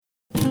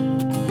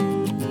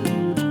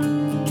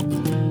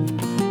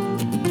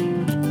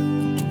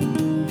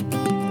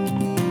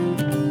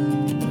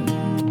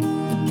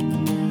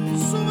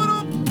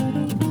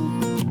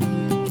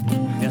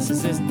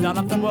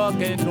Jonathan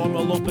Bucket,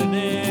 normal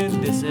opening.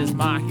 This is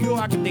My Hero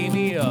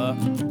Academia.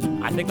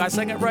 I think I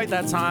sang it right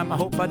that time. I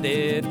hope I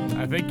did.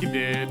 I think you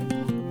did.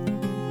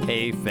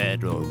 Hey,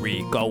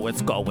 Federico,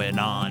 what's going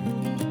on?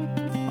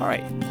 All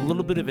right, a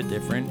little bit of a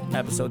different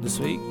episode this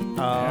week.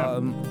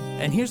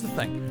 And here's the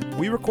thing.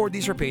 We record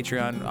these for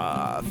Patreon.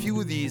 A few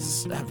of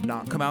these have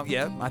not come out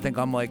yet. I think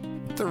I'm like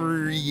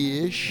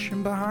 3-ish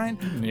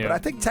behind. Yeah. But I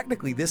think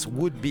technically this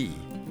would be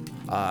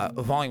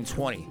volume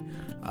 20.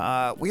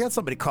 We had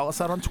somebody call us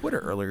out on Twitter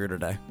earlier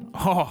today.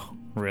 Oh,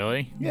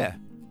 really? Yeah,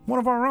 one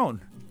of our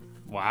own.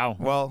 Wow.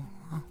 Well,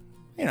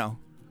 you know,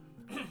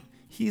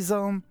 he's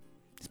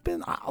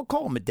been, I'll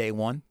call him a day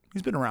one.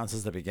 He's been around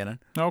since the beginning.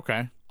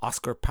 Okay.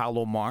 Oscar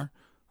Palomar,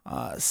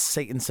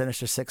 Satan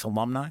Sinister 6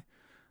 alumni.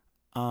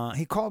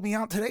 He called me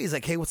out today. He's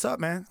like, hey, what's up,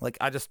 man? Like,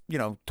 I just,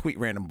 tweet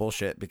random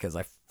bullshit because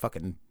I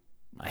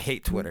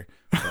hate Twitter.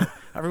 So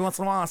every once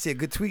in a while I see a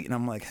good tweet and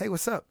I'm like, hey,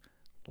 what's up?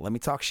 Let me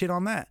talk shit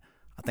on that.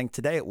 I think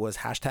today it was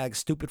hashtag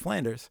Stupid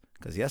Flanders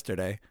because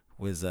yesterday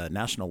was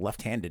National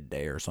Left-Handed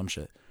Day or some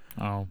shit.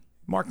 Oh.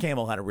 Mark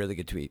Campbell had a really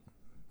good tweet.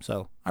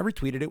 So I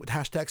retweeted it with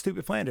hashtag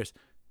Stupid Flanders.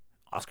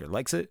 Oscar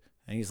likes it.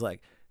 And he's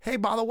like, hey,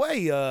 by the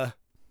way,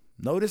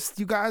 noticed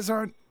you guys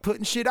aren't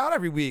putting shit out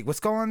every week. What's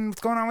going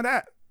on with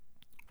that?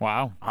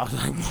 Wow. I was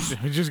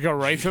like, We just go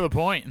right to the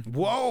point.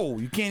 whoa,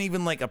 you can't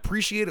even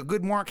appreciate a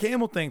good Mark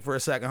Hamill thing for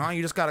a second, huh?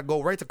 You just got to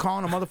go right to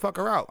calling a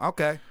motherfucker out.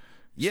 Okay.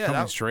 Yeah,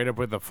 Coming that's straight up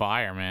with the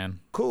fire, man.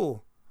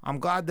 cool. I'm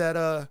glad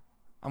that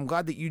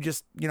you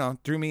just,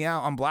 threw me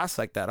out on blast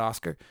like that,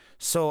 Oscar.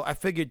 So I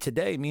figured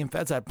today me and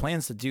Feds had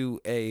plans to do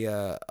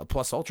a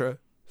Plus Ultra.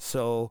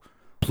 So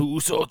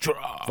Plus Ultra.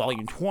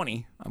 volume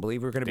 20, I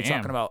believe we're going to be Damn.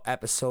 talking about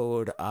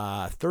episode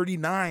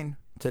 39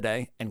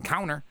 today,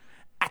 Encounter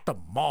at the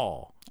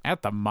Mall.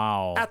 At the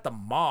mall. At the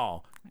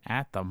Mall.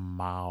 At the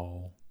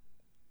mall.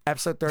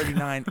 Episode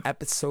 39,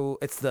 it's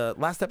the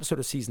last episode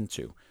of season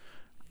 2.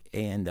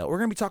 And we're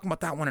going to be talking about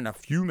that one in a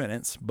few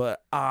minutes.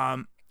 But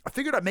I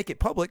figured I'd make it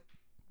public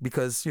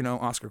because,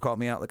 Oscar called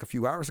me out like a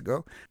few hours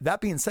ago. That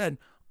being said,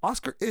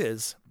 Oscar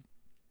is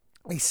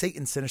a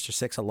Satan Sinister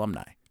 6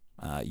 alumni,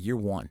 year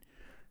 1.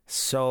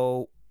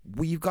 So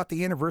we've got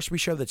the anniversary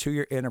show, the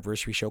 2-year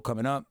anniversary show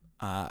coming up.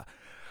 I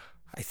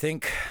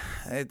think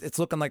it's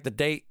looking like the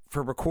date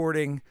for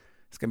recording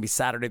is going to be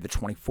Saturday the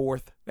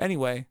 24th.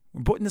 Anyway,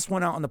 we're putting this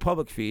one out on the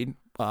public feed,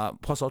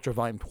 Plus Ultra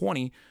Volume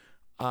 20,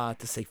 to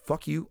say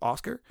fuck you,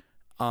 Oscar,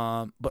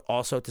 but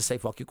also to say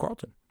fuck you,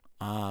 Carlton.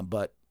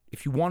 But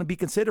if you want to be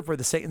considered for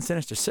the Satan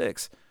Sinister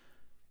 6,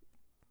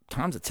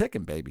 time's a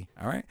ticking, baby,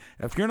 all right?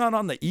 If you're not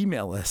on the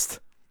email list,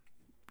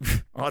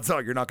 odds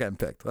are you're not getting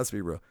picked. Let's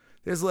be real.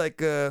 There's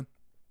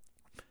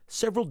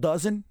several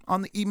dozen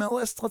on the email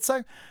list, let's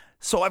say.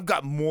 So I've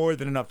got more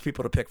than enough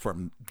people to pick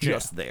from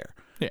just there.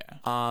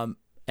 Yeah.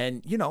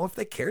 And, if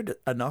they cared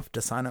enough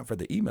to sign up for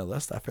the email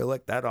list, I feel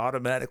like that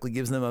automatically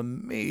gives them a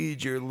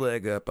major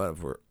leg up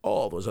over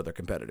all those other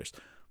competitors.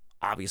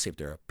 Obviously, if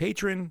they're a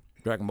patron,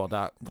 Dragon Ball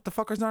what the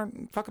fuck is our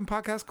fucking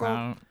podcast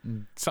called?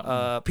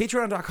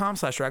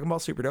 Patreon.com/Dragon Ball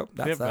Super Dope.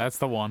 That's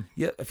the one.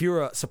 Yeah, if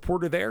you're a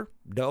supporter there,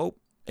 dope.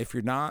 If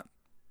you're not,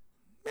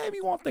 maybe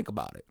you won't think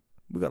about it.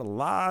 We got a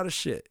lot of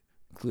shit,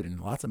 including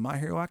lots of My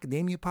Hero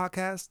Academia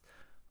podcasts,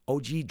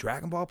 OG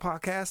Dragon Ball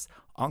podcast,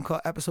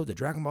 uncut episodes of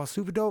Dragon Ball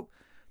Super Dope,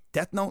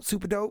 Death Note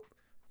Super Dope,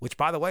 which,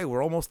 by the way,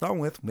 we're almost done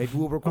with. Maybe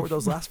we'll record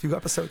those last few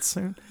episodes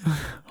soon.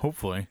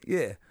 Hopefully.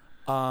 Yeah.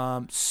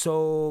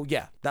 So,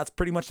 yeah, that's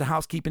pretty much the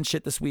housekeeping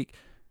shit this week.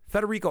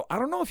 Federico, I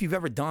don't know if you've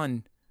ever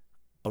done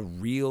a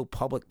real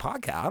public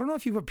podcast. I don't know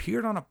if you've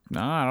appeared on a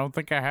No, I don't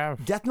think I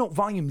have. Death Note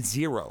Volume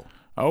 0.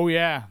 Oh,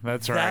 yeah,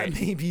 that's right. That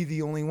may be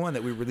the only one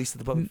that we released at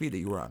the public feed that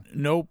you were on.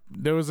 Nope.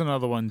 There was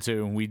another one,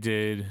 too. We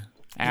did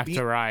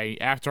after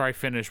I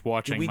finished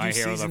watching we My do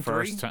Hero the season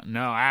first 3? time.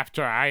 No,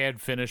 after I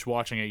had finished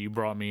watching it, you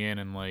brought me in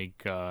and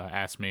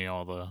asked me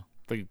all the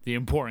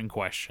important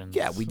questions.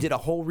 Yeah, we did a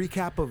whole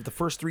recap of the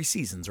first 3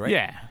 seasons, right?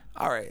 Yeah.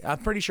 All right. I'm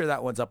pretty sure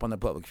that one's up on the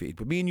public feed.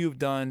 But me and you have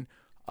done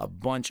a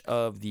bunch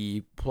of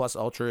the Plus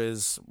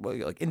Ultras,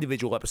 like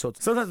individual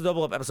episodes, sometimes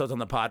double up episodes on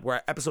the pod. We're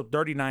at episode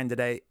 39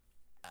 today,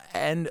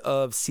 end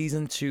of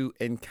season 2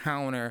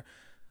 Encounter.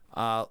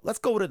 Let's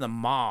go to the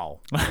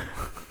mall.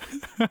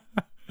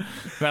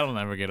 That'll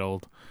never get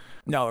old.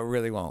 No, it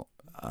really won't.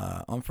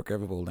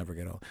 Unforgivable will never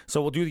get old.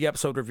 So we'll do the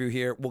episode review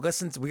here. We'll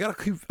listen. We got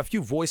a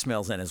few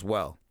voicemails in as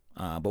well,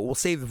 but we'll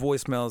save the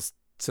voicemails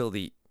till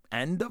the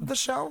end of the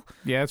show.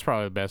 Yeah, that's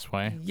probably the best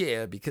way.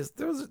 Yeah, because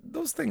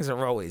those things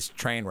are always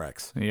train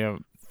wrecks. Yeah.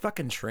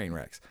 Fucking train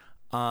wrecks.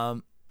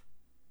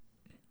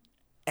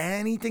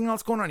 Anything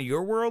else going on in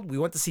your world? We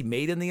went to see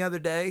Maiden the other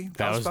day.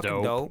 That was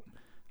fucking dope.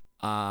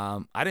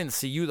 I didn't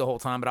see you the whole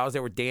time, but I was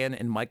there with Dan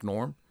and Mike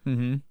Norm.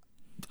 Mm-hmm.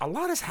 A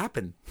lot has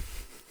happened.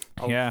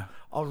 Yeah.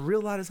 A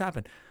real lot has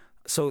happened.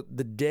 So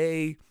the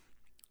day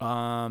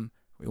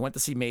we went to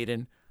see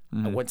Maiden,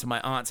 I went to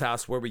my aunt's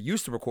house where we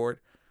used to record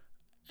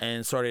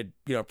and started,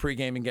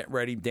 pre-gaming, getting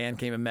ready. Dan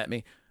came and met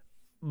me.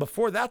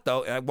 Before that,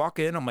 though, I walk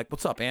in. I'm like,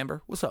 what's up,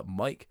 Amber? What's up,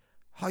 Mike?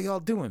 How y'all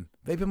doing?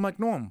 Vaping Mike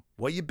Norm,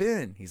 where you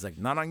been? He's like,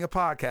 not on your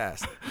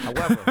podcast.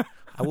 However,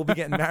 I will be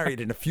getting married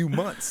in a few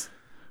months.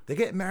 They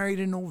get married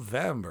in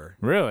November.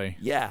 Really?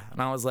 Yeah.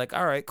 And I was like,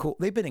 all right, cool.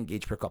 They've been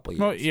engaged for a couple of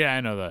years. Well, yeah,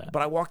 I know that.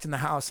 But I walked in the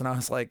house and I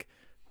was like,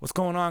 what's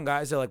going on,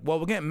 guys? They're like, well,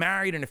 we're getting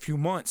married in a few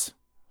months.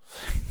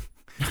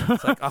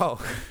 It's like, oh,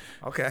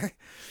 okay.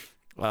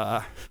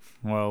 Well,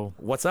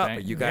 What's up? Are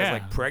you guys yeah.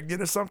 like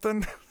pregnant or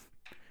something?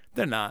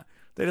 They're not.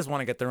 They just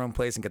want to get their own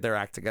place and get their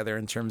act together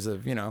in terms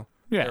of, Yeah.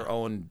 their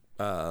own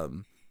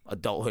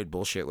adulthood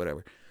bullshit,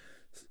 whatever.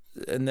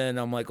 And then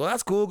I'm like, well,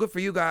 that's cool. Good for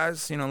you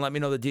guys. Let me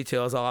know the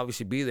details. I'll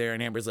obviously be there.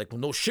 And Amber's like, well,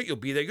 no shit, you'll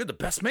be there. You're the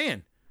best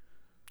man.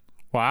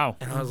 Wow.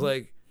 And I was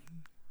like,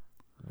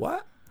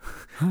 what?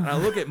 And I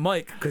look at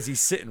Mike because he's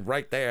sitting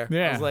right there.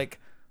 Yeah. I was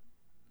like,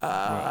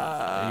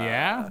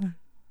 Yeah?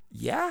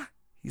 yeah?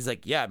 He's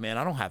like, yeah, man,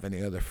 I don't have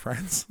any other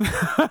friends. And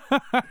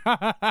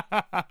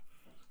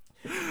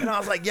I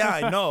was like, yeah,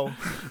 I know.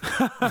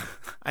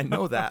 I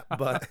know that,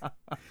 but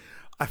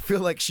I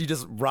feel like she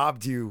just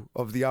robbed you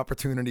of the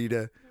opportunity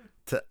to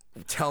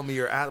tell me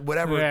or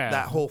whatever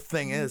that whole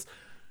thing is.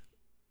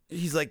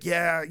 He's like,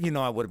 yeah,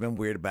 I would have been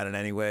weird about it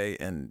anyway.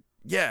 And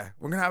yeah,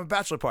 we're going to have a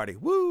bachelor party.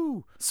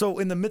 Woo! So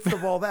in the midst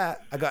of all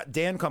that, I got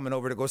Dan coming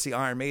over to go see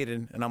Iron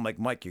Maiden. And I'm like,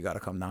 Mike, you got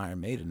to come to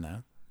Iron Maiden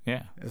now.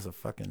 Yeah. It's a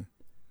fucking...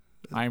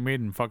 Iron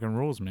Maiden fucking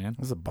rules, man.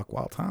 It's a buck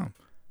wild time.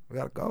 We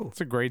got to go.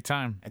 It's a great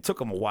time. It took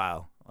him a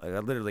while. Like, I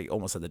literally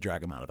almost had to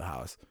drag him out of the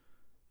house.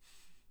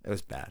 It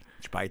was bad.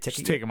 Did you buy a ticket?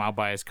 Just take him out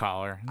by his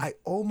collar. I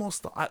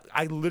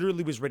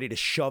literally was ready to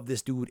shove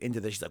this dude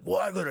into this. She's like, well,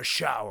 I got to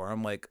shower.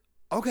 I'm like,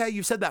 okay,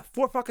 you've said that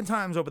 4 fucking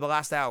times over the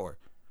last hour.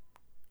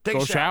 Take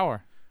Go a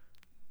shower.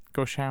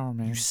 Go shower,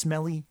 man. You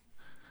smelly,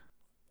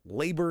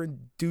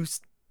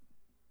 labor-induced,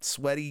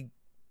 sweaty,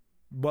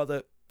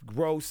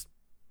 gross,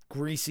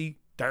 greasy,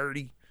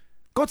 dirty.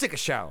 Go take a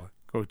shower.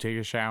 Go take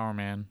a shower,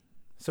 man.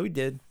 So we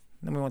did.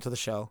 Then we went to the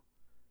show.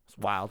 It's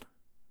wild.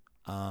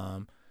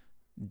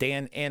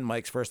 Dan and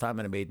Mike's first time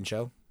at a Maiden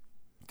show.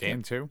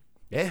 Dan, too?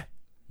 Yeah.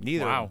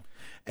 Neither. Wow. Of them.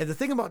 And the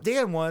thing about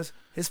Dan was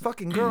his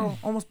fucking girl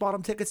almost bought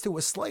him tickets to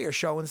a Slayer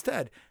show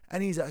instead.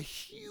 And he's a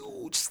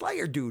huge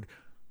Slayer dude.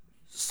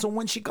 So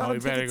when she got Well, him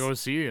you better tickets... go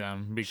see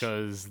them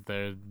because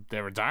they're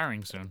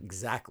retiring soon.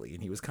 Exactly.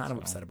 And he was kind of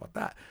upset about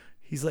that.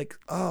 He's like,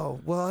 oh,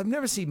 well, I've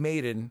never seen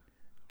Maiden.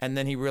 And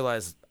then he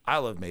realized I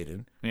love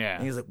Maiden. Yeah.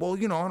 And he's like, well, I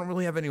don't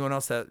really have anyone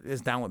else that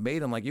is down with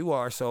Maiden like you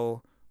are,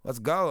 so let's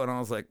go. And I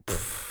was like,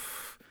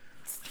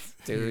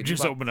 dude. You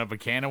just opened up a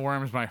can of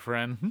worms, my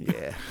friend.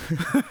 Yeah.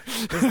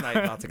 This night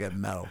about to get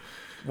metal.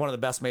 One of the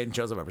best Maiden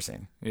shows I've ever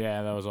seen.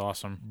 Yeah, that was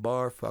awesome.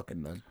 Bar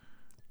fucking none.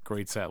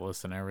 Great set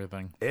list and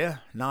everything. Yeah,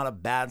 not a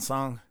bad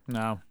song.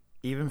 No.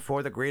 Even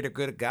for the greater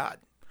good of God.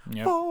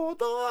 Yep. For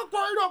the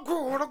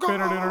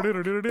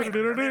greater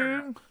good of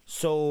God.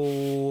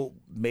 So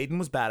Maiden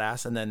was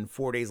badass, and then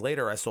 4 days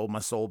later, I sold my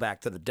soul back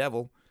to the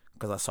devil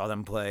because I saw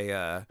them play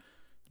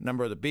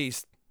Number of the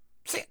Beast.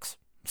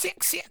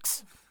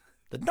 666.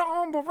 The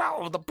number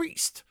of the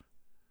beast.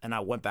 And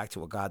I went back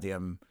to a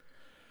goddamn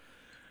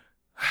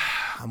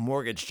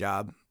mortgage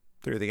job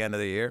through the end of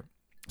the year.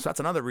 So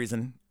that's another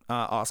reason,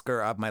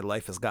 Oscar, my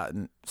life has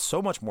gotten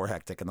so much more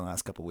hectic in the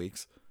last couple of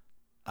weeks.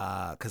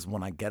 Because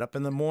when I get up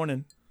in the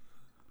morning,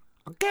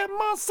 I get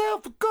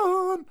myself a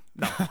gun.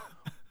 No.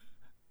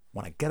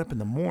 When I get up in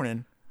the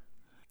morning,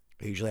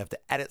 I usually have to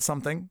edit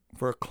something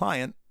for a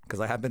client because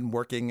I have been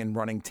working and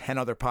running 10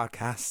 other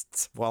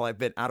podcasts while I've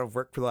been out of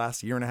work for the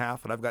last year and a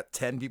half, and I've got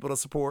 10 people to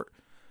support.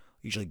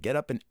 Usually get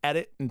up and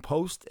edit and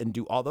post and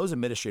do all those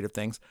administrative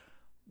things.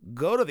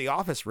 Go to the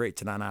office for 8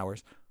 to 9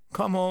 hours.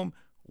 Come home,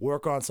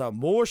 work on some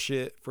more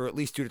shit for at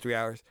least 2 to 3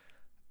 hours,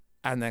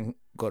 and then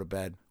go to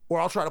bed. Or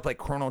I'll try to play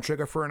Chrono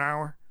Trigger for an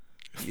hour.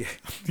 Yeah.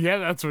 Yeah,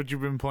 that's what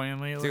you've been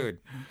playing lately. Dude,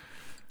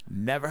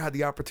 never had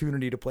the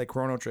opportunity to play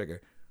Chrono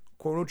Trigger.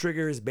 Chrono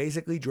Trigger is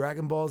basically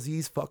Dragon Ball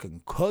Z's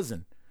fucking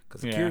cousin.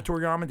 Because Akira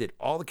Toriyama did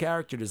all the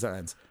character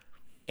designs.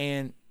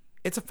 And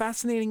it's a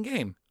fascinating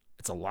game.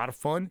 It's a lot of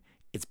fun.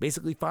 It's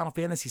basically Final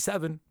Fantasy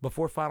VII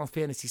before Final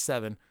Fantasy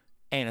VII.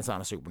 And it's on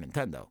a Super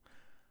Nintendo.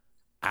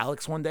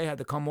 Alex one day had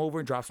to come over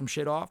and drop some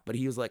shit off. But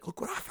he was like, look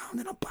what I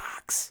found in a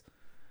box.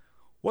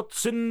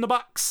 What's in the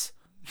box?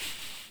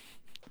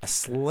 A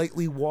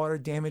slightly water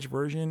damaged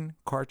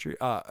cartridge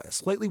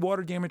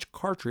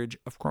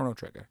of Chrono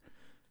Trigger.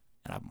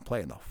 And I've been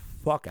playing the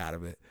fuck out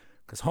of it.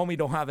 Because homie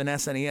don't have an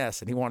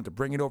SNES and he wanted to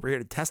bring it over here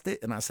to test it.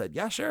 And I said,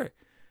 yeah, sure.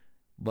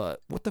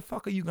 But what the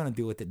fuck are you going to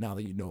do with it now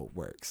that you know it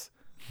works?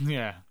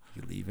 Yeah.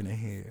 You're leaving it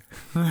here.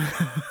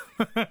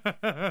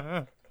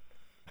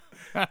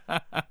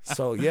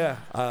 So,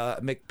 yeah,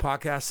 make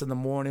podcasts in the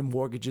morning,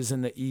 mortgages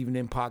in the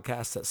evening,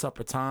 podcasts at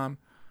supper time.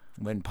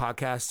 When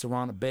podcasts are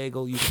on a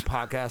bagel, you can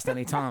podcast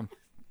anytime.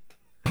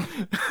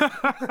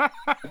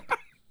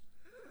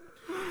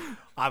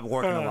 I'm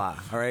working a lot,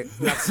 all right?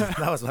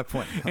 That was my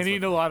point. And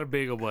eating a lot of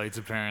bagel bites,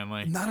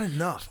 apparently. Not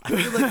enough. I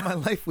feel like my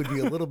life would be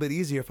a little bit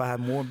easier if I had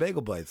more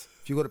bagel bites.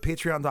 If you go to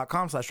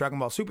patreon.com/Dragon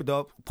Ball Super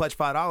Dope, pledge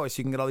 $5 so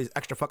you can get all these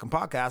extra fucking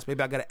podcasts.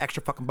 Maybe I'll get an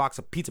extra fucking box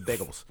of pizza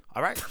bagels.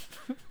 All right?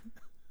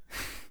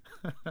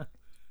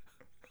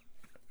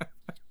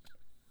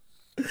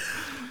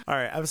 All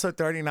right, episode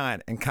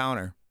 39,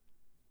 Encounter.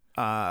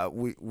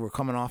 We're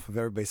coming off of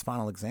everybody's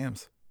final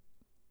exams,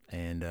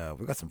 and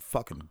we got some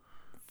fucking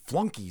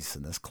flunkies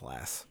in this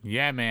class.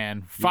 Yeah,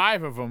 man.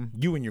 5 of them.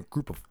 You and your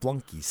group of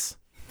flunkies.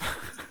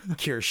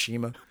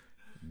 Kirishima,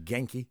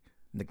 Denki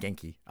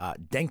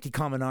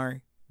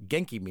Kaminari.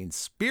 Genki means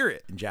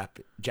spirit in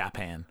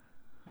Japan.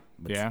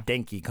 But Yeah. It's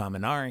Denki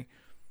Kaminari.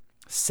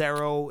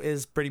 Sero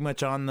is pretty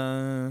much on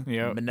the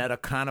Yep.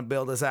 Mineta kind of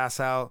bailed his ass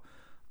out.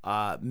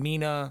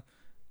 Mina,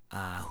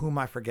 who am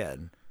I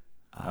forgetting?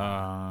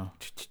 I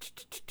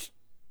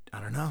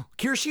don't know.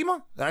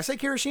 Kirishima? Did I say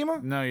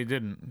Kirishima? No, you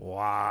didn't.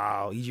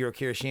 Wow. Ijiro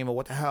Kirishima.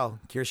 What the hell?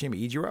 Kirishima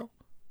Ijiro?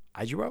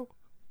 Ijiro.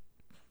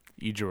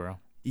 Ijiro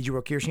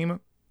Kirishima?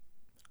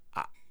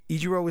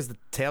 Ijiro is the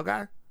tail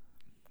guy?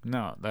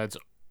 No, that's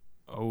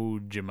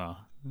Ojima.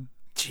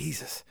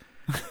 Jesus.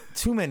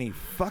 Too many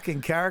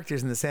fucking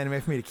characters in this anime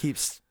for me to keep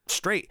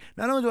straight.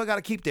 Not only do I got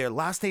to keep their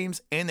last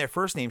names and their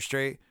first name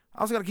straight,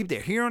 I also got to keep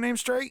their hero name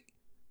straight.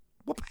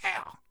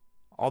 Whoop-pow.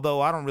 Although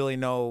I don't really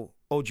know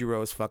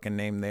Ojiro's fucking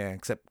name there,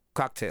 except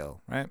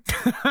Cocktail, right?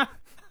 I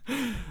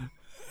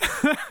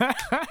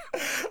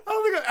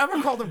don't think I've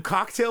ever called him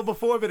Cocktail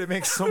before, but it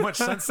makes so much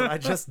sense that I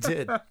just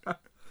did.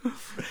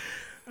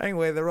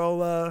 Anyway, they're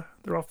all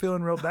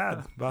feeling real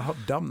bad about how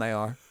dumb they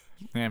are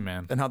Yeah,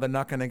 man. and how they're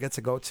not gonna get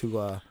to go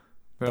to.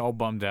 They're all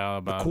bummed out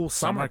about cool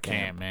summer camp,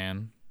 camp.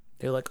 man.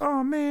 They're like,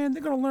 oh man,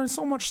 they're gonna learn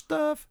so much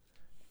stuff.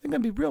 They're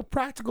gonna be real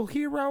practical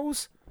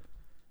heroes,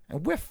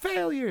 and we're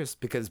failures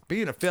because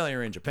being a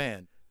failure in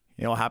Japan,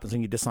 you know what happens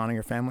when you dishonor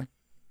your family?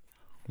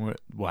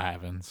 What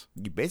happens?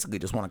 You basically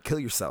just want to kill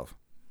yourself.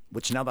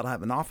 Which now that I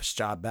have an office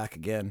job back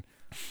again,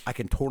 I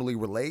can totally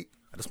relate.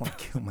 I just want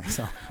to kill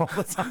myself all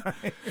the time.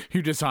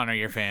 You dishonor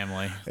your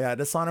family. Yeah,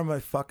 dishonor my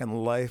fucking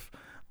life.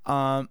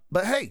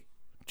 But hey,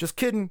 just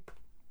kidding.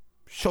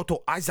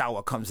 Shoto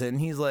Aizawa comes in.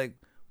 He's like,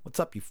 "What's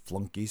up, you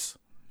flunkies?"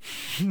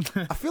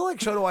 I feel like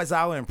Shoto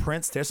Aizawa and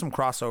Prince. There's some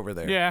crossover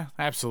there. Yeah,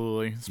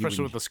 absolutely.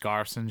 Especially with the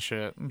scarves and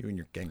shit. You and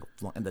your gang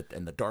of and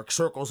the dark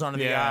circles under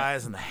the Yeah.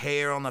 eyes and the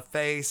hair on the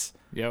face.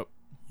 Yep.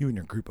 You and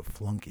your group of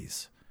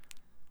flunkies.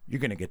 You're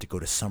gonna get to go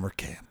to summer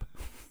camp.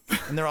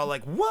 And they're all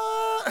like,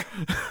 "What?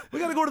 We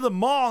gotta go to the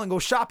mall and go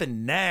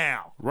shopping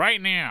now." Right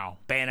now.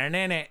 Date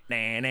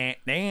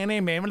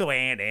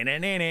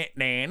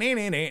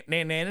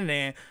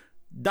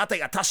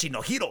Atashi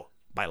no Hiro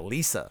by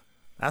Lisa.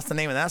 That's the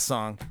name of that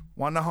song.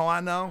 Wanna know how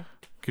I know?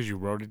 Because you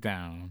wrote it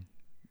down.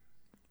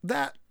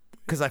 That,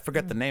 because I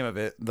forget the name of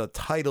it, the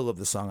title of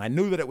the song. I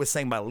knew that it was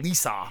sang by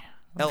Lisa.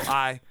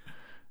 L-I,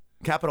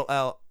 capital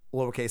L,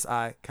 lowercase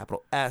I,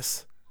 capital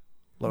S,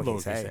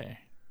 lowercase A.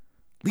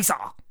 Lisa.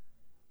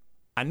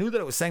 I knew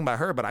that it was sang by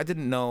her, but I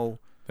didn't know.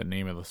 The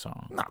name of the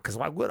song. No, because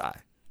why would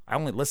I? I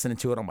only listened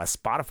to it on my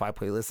Spotify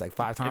playlist like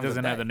 5 times It doesn't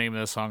a day. have the name of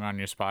the song on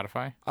your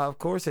Spotify? Of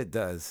course it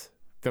does.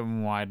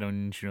 Then why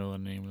don't you know the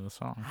name of the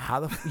song?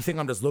 How you think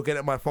I'm just looking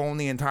at my phone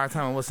the entire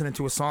time I'm listening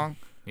to a song?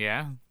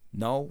 Yeah?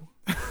 No.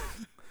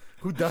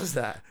 Who does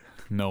that?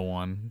 No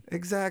one.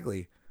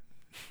 Exactly.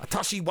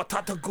 Atashi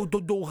watata go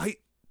do do hai.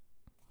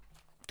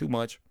 Too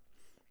much.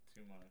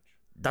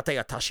 Date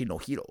Atashi no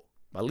Hiro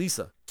by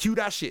Lisa. Cue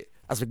that shit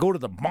as we go to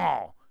the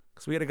mall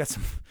because we gotta get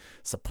some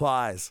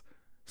supplies.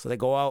 So they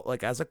go out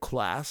like as a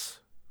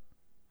class.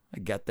 I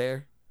get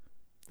there.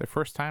 Their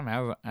first time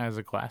as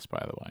a class,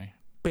 by the way.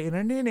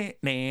 When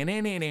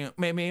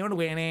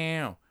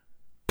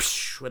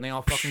they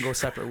all fucking go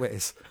separate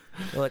ways.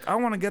 They're like, I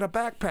want to get a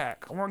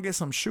backpack. I want to get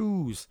some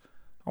shoes.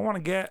 I want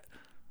to get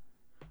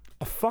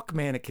a fuck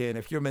mannequin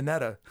if you're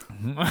Mineta.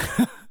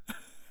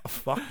 A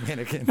fuck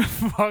mannequin.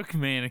 Fuck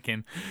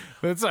mannequin.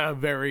 That's a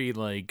very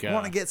like. I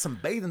want to get some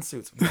bathing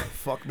suits.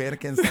 Fuck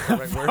mannequins. That's the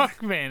right word.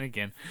 Fuck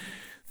mannequin.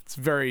 It's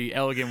a very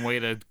elegant way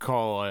to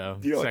call a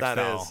You know what sex that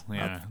doll. is?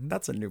 Yeah.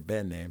 That's a new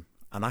band name.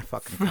 And I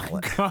fucking call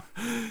it.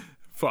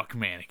 Fuck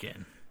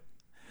mannequin.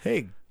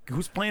 Hey,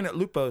 who's playing at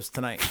Lupo's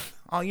tonight?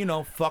 Oh, you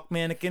know, fuck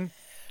mannequin.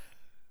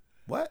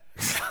 What?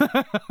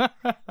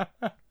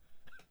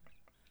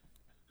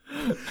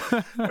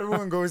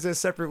 Everyone goes their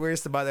separate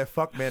ways to buy their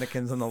fuck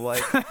mannequins and the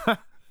like.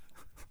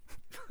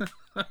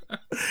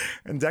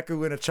 And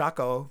Deku and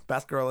Achako,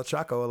 Batgirl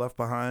Achako, are left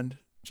behind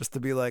just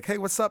to be like, hey,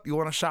 what's up? You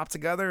want to shop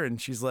together?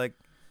 And she's like,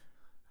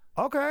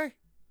 okay,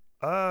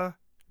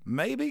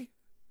 maybe.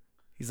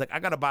 He's like, I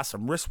got to buy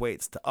some wrist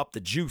weights to up the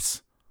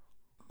juice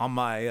on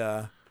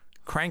my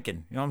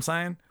cranking. You know what I'm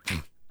saying?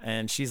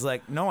 And she's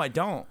like, no, I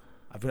don't.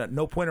 I've got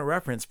no point of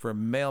reference for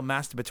male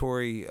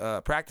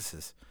masturbatory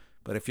practices.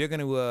 But if you're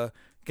going to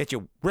get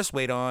your wrist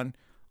weight on,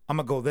 I'm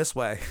going to go this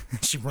way.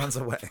 She runs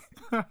away.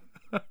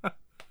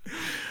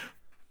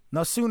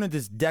 No sooner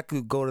does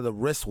Deku go to the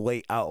wrist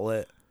weight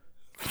outlet,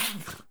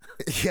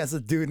 he has a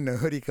dude in a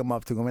hoodie come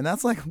up to him. And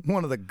that's like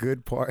one of the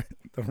good part,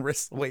 the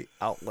wrist weight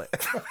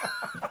outlet.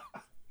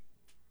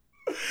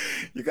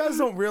 You guys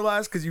don't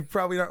realize, because you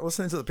probably aren't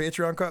listening to the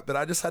Patreon cut, but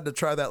I just had to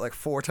try that like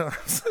 4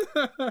 times.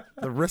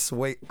 The wrist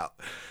weight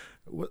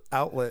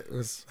outlet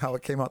was how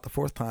it came out the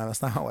 4th time.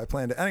 That's not how I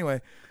planned it.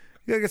 Anyway,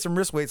 you gotta get some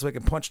wrist weights so I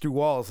can punch through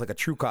walls like a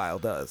true Kyle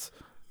does.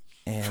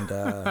 And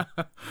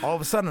all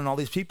of a sudden, all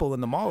these people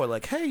in the mall were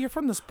like, "Hey, you're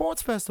from the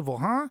sports festival,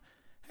 huh?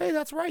 Hey,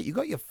 that's right. You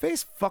got your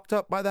face fucked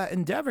up by that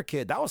Endeavor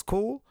kid. That was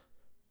cool.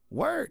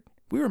 Word.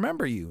 We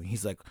remember you." And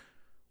he's like,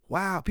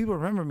 "Wow, people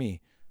remember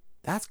me.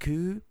 That's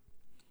cool.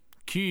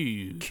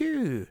 Cute.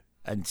 Cool."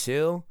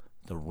 Until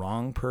the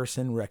wrong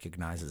person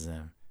recognizes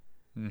him.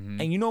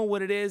 And you know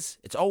what it is?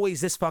 It's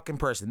always this fucking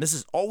person. This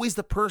is always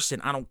the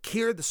person. I don't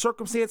care the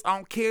circumstance. I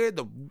don't care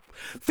the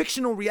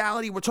fictional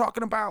reality we're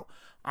talking about.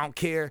 I don't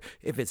care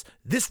if it's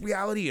this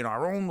reality in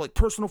our own like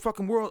personal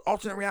fucking world,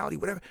 alternate reality,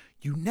 whatever.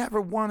 You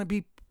never want to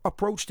be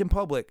approached in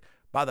public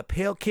by the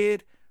pale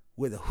kid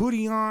with a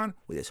hoodie on,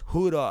 with his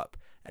hood up.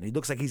 And he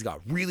looks like he's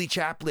got really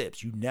chapped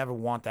lips. You never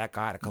want that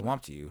guy to come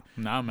up to you.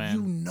 Nah, man.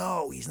 You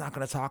know he's not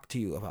going to talk to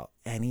you about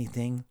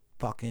anything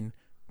fucking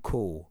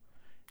cool.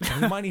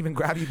 And he might even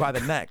grab you by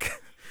the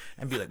neck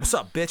and be like, "What's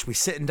up, bitch? We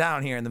sitting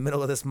down here in the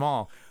middle of this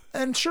mall."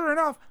 And sure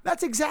enough,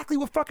 that's exactly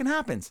what fucking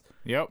happens.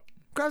 Yep.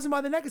 Grabs him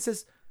by the neck and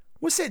says,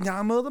 "We're sitting down in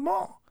the middle of the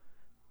mall."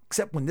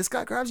 Except when this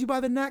guy grabs you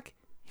by the neck,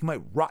 he might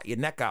rot your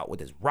neck out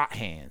with his rot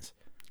hands.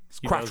 It's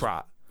crotch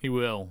rot. He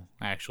will,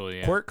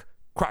 actually. Yeah. Quirk,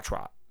 crotch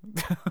rot.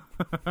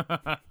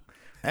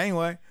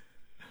 Anyway,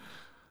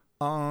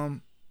 I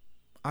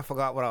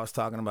forgot what I was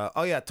talking about.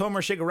 Oh yeah,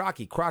 Tomoe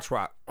Shigaraki, crotch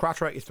rot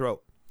your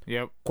throat.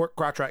 Yep. Quirk,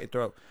 crotch rot your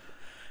throat.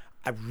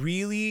 I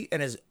really,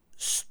 and as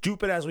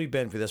stupid as we've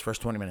been for this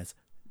first 20 minutes,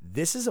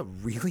 this is a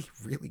really,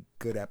 really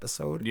good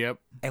episode. Yep.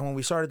 And when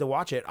we started to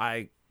watch it,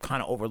 I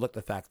kind of overlooked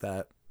the fact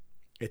that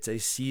it's a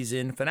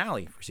season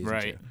finale for season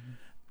 2.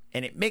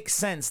 And it makes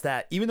sense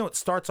that even though it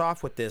starts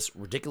off with this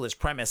ridiculous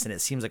premise and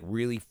it seems like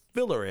really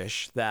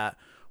fillerish, that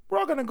we're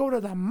all going to go to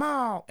the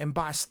mall and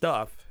buy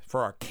stuff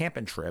for our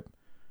camping trip.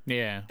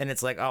 Yeah. And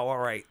it's like, oh, all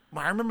right.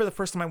 I remember the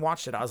first time I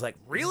watched it, I was like,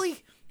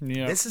 really?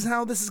 Yeah. This is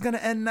how this is going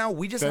to end now?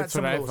 We just had That's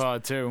some what of I those,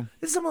 thought, too.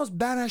 this is some of those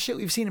badass shit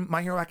we've seen in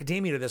My Hero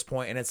Academia to this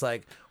point, and it's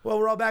like, well,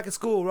 we're all back at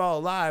school, we're all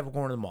alive, we're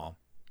going to the mall.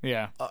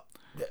 Yeah. I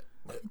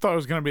thought it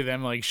was going to be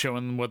them, like,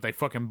 showing what they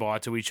fucking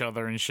bought to each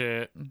other and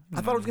shit.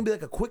 I thought it was going to be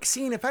like a quick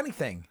scene, if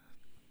anything.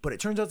 But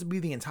it turns out to be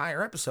the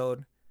entire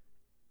episode.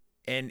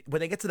 And when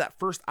they get to that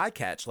first eye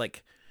catch,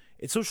 like,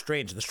 it's so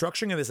strange. The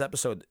structuring of this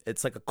episode,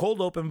 it's like a cold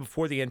open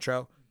before the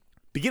intro.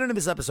 Beginning of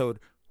this episode,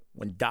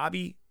 when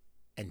Dabi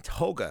and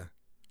Toga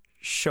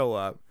show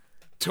up.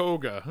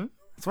 Toga. Huh?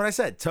 That's what I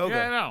said. Toga.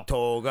 Yeah, I know.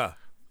 Toga.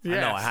 Yes. I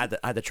know. I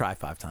had to try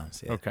 5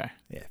 times. Yeah. Okay.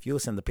 Yeah. If you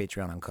listen to the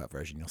Patreon uncut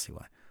version, you'll see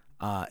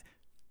why.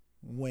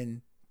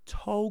 When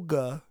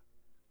Toga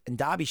and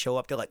Dabi show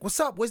up, they're like,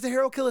 "What's up? Where's the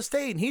Hero Killer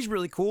State?" And he's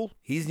really cool.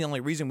 He's the only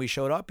reason we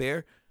showed up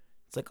here.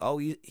 It's like, oh,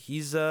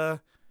 he's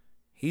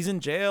in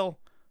jail.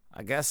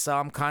 I guess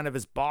I'm kind of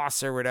his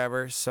boss or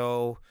whatever.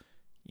 So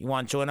you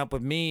want to join up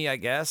with me, I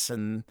guess?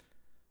 And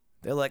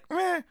they're like,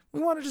 we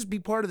want to just be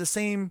part of the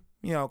same,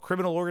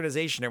 criminal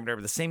organization or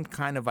whatever, the same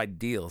kind of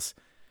ideals.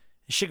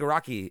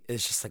 Shigaraki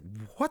is just like,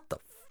 what the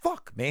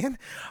fuck, man?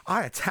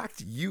 I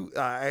attacked you.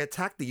 I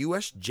attacked the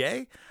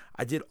USJ.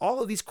 I did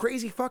all of these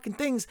crazy fucking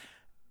things.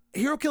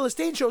 Hero Killer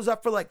Stain shows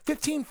up for like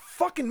 15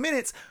 fucking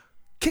minutes,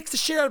 kicks the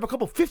shit out of a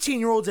couple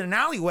 15-year-olds in an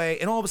alleyway,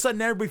 and all of a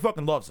sudden everybody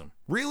fucking loves him.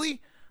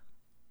 Really?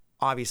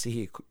 Obviously,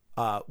 he,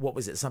 what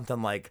was it?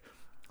 Something like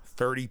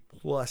 30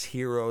 plus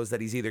heroes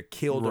that he's either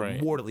killed or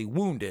mortally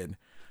wounded.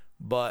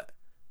 But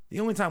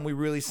the only time we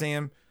really see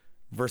him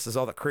versus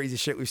all the crazy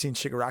shit we've seen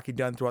Shigaraki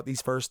done throughout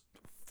these first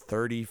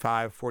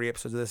 35, 40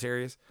 episodes of this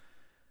series,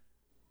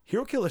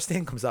 Hero Killer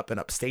Stain comes up and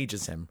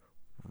upstages him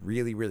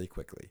really, really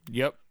quickly.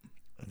 Yep.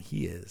 And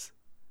he's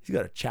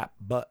got a chap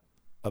butt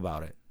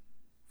about it,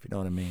 if you know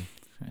what I mean.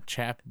 A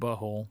chap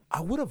butthole.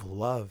 I would have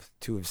loved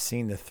to have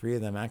seen the three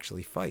of them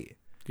actually fight.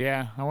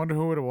 Yeah, I wonder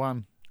who would have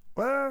won.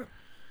 Well,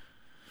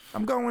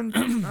 I'm going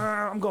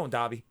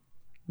Dabi.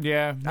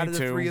 Yeah, me Out of the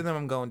too. three of them,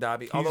 I'm going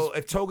Dabi. Although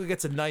if Toga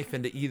gets a knife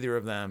into either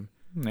of them,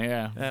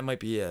 yeah, that might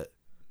be it.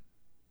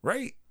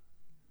 Right?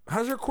 How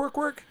does your quirk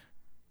work?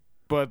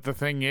 But the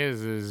thing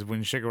is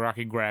when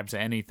Shigaraki grabs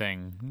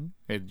anything,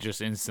 it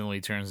just instantly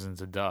turns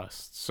into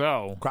dust.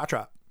 So Crotch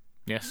rot.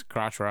 yes,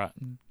 crotch rot.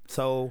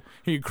 So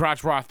He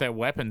crotch rot their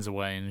weapons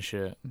away and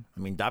shit. I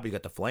mean, Dabi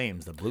got the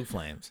flames, the blue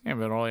flames. Yeah,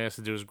 but all he has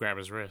to do is grab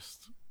his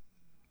wrist.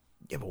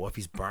 Yeah, but what if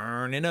he's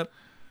burning up?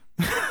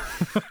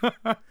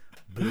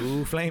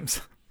 Blue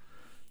flames.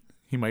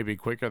 He might be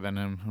quicker than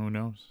him. Who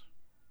knows?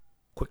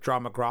 Quick Draw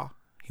McGraw.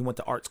 He went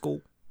to art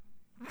school.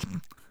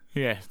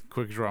 Yeah,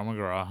 quick draw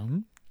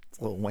McGraw. It's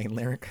a little Wayne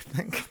lyric, I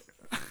think.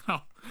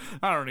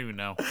 I don't even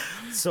know.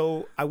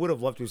 So I would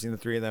have loved to have seen the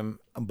three of them,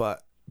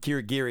 but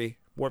Kirigiri,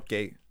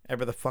 Warpgate,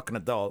 ever the fucking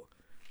adult.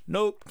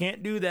 Nope,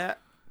 can't do that.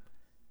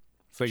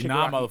 It's like,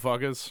 nah, Shigaraki.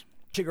 motherfuckers.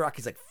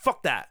 Chigaraki's like,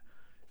 fuck that.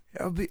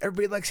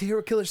 Everybody likes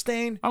Hero Killer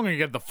Stain. I'm gonna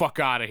get the fuck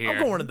out of here. I'm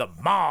going to the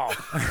mall.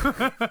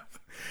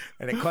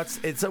 And it cuts.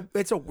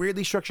 It's a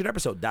weirdly structured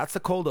episode. That's the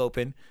cold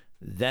open.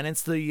 Then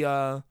it's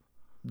the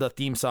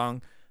theme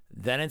song.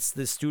 Then it's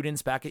the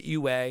students back at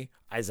UA.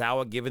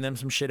 Aizawa giving them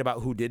some shit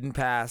about who didn't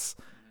pass.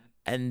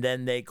 And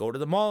then they go to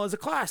the mall as a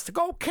class to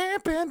go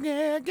camping.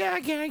 Yeah, yeah,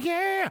 yeah,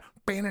 yeah.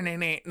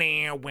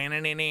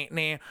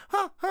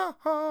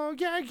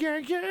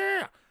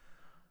 Yeah.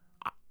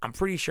 I'm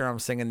pretty sure I'm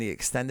singing the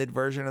extended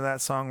version of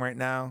that song right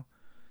now.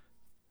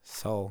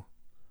 So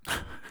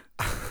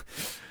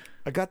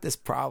I got this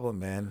problem,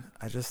 man.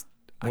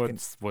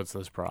 What's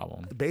this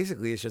problem?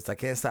 Basically, it's just I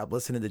can't stop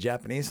listening to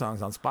Japanese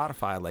songs on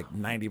Spotify like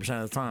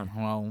 90% of the time.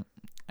 Well,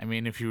 I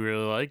mean, if you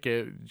really like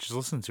it, just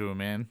listen to it,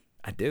 man.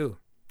 I do.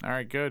 All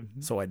right, good.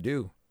 So I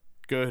do.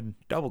 Good.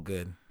 Double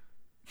good.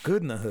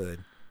 Good in the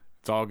hood.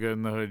 It's all good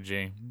in the hood,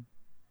 G.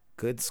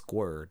 Good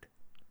squirt.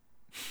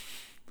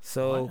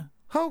 So,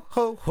 ho,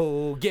 ho,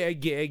 ho, yeah,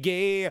 yeah,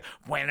 yeah.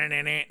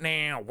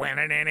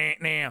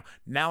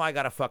 Now I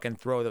got to fucking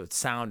throw the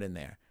sound in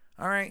there.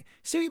 All right?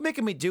 See what you're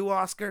making me do,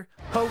 Oscar?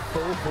 Ho,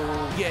 ho,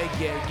 ho,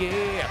 yeah, yeah,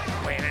 yeah.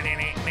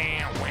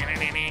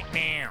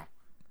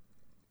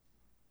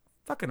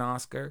 Fucking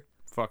Oscar.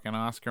 Fucking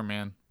Oscar,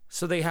 man.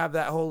 So they have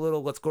that whole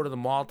little let's go to the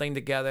mall thing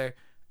together.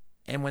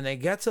 And when they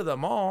get to the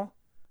mall,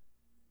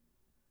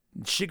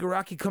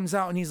 Shigaraki comes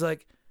out and he's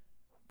like,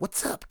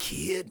 "What's up,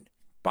 kid?"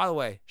 By the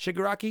way,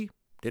 Shigaraki,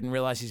 didn't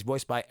realize he's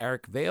voiced by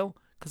Eric Vale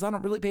because I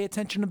don't really pay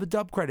attention to the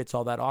dub credits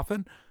all that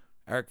often.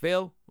 Eric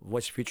Vale,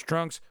 voice of Future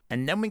Trunks.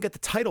 And then we get the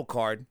title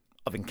card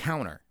of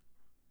Encounter.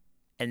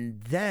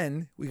 And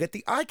then we get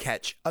the eye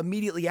catch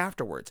immediately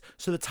afterwards.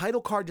 So the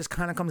title card just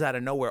kind of comes out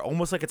of nowhere,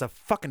 almost like it's a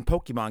fucking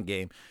Pokemon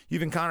game.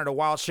 You've encountered a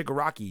wild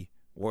Shigaraki,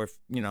 or,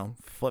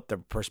 flip the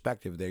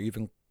perspective there. You've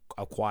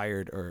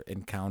acquired or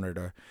encountered,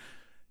 or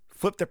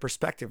flip the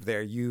perspective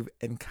there. You've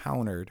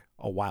encountered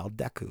a wild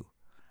Deku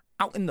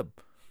out in the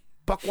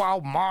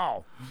Buckwild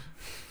Mall.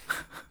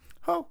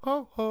 Ho,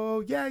 ho, ho,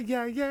 yeah,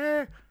 yeah,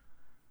 yeah.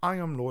 I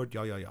am Lord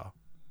Ya Ya Ya.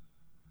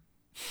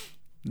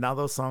 Now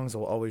those songs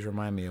will always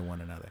remind me of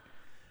one another.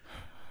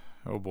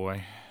 Oh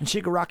boy. And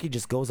Shigaraki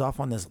just goes off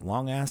on this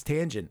long-ass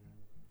tangent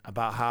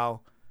about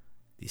how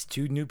these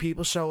two new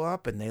people show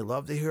up and they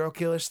love the hero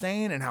killer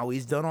Stain and how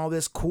he's done all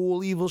this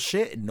cool evil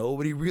shit and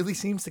nobody really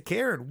seems to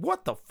care. And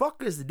what the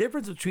fuck is the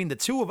difference between the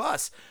two of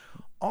us?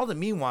 All the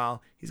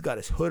meanwhile, he's got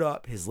his hood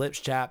up, his lips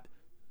chapped,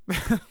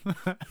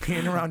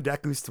 hand around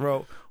Deku's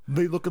throat.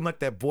 They looking like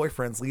their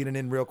boyfriends leaning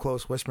in real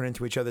close, whispering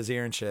into each other's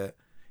ear and shit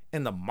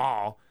in the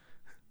mall.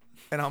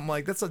 And I'm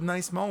like, that's a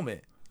nice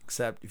moment.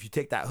 Except if you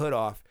take that hood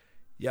off,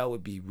 y'all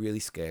would be really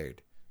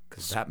scared.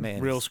 Because that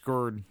man real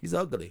scared. He's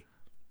ugly.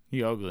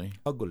 He ugly.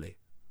 Ugly.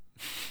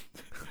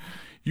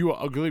 You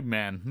are ugly,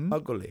 man.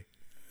 Ugly.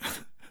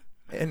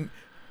 And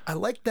I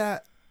like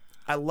that.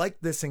 I like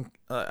this.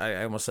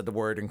 I almost said the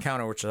word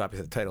encounter, which is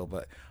obviously the title,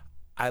 but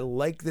I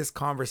like this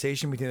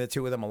conversation between the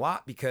two of them a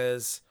lot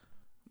because,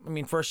 I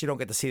mean, first, you don't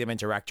get to see them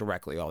interact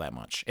directly all that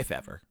much, if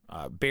ever.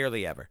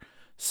 Barely ever.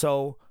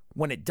 So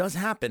when it does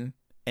happen,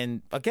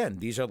 and again,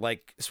 these are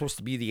like supposed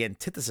to be the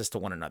antithesis to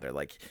one another.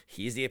 Like,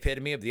 he's the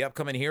epitome of the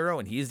upcoming hero,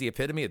 and he's the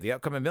epitome of the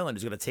upcoming villain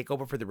who's going to take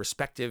over for the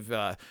respective,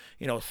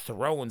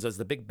 thrones as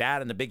the big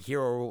bad and the big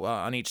hero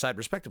on each side,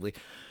 respectively.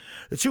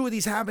 The two of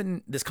these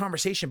having this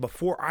conversation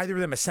before either of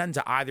them ascend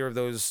to either of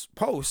those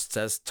posts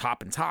as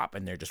top and top,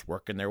 and they're just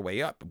working their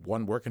way up.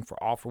 One working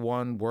for All For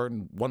One,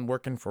 one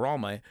working for All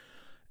Might.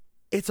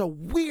 It's a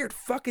weird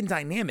fucking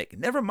dynamic.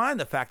 Never mind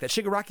the fact that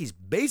Shigaraki's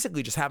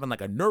basically just having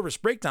like a nervous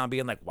breakdown,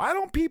 being like, why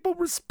don't people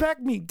respect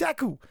me?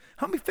 Deku,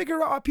 help me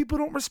figure out why people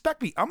don't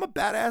respect me. I'm a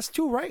badass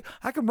too, right?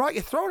 I can rot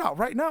your throat out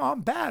right now.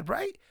 I'm bad,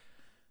 right?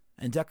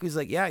 And Deku's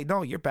like, yeah,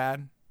 no, you're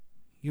bad.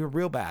 You're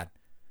real bad.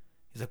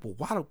 He's like, well,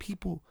 why do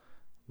people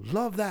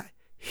love that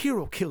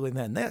hero killing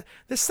then?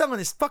 They're selling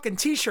this fucking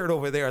t-shirt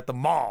over there at the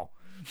mall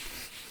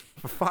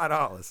for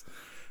 $5.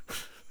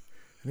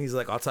 And he's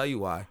like, I'll tell you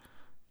why.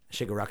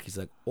 Shigaraki's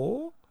like,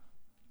 oh,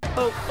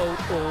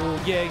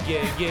 yeah,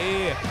 yeah,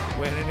 yeah.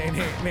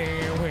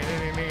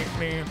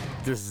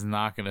 This is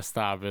not going to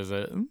stop, is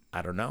it?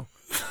 I don't know.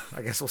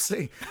 I guess we'll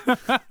see.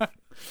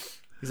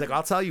 He's like,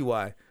 I'll tell you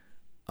why.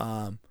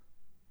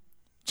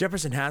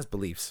 Jefferson has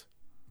beliefs.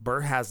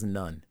 Burr has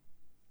none.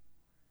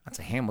 That's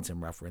a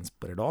Hamilton reference,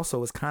 but it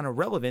also is kind of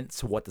relevant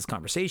to what this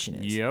conversation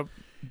is. Yep.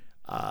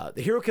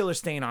 The hero killer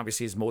Stain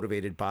obviously is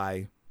motivated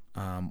by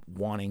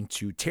wanting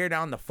to tear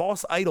down the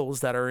false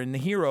idols that are in the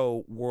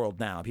hero world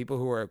now. People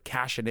who are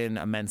cashing in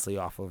immensely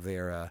off of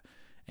their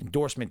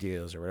endorsement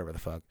deals or whatever the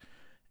fuck.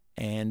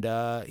 And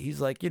he's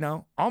like,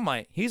 All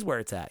Might, he's where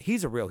it's at.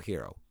 He's a real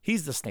hero.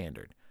 He's the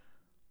standard.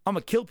 I'm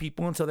going to kill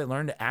people until they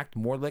learn to act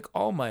more like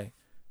All Might.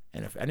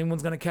 And if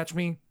anyone's going to catch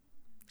me,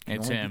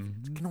 it's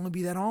him. It can only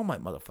be that All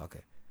Might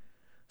motherfucker.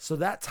 So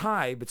that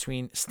tie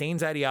between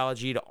Stain's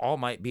ideology to All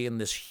Might being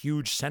this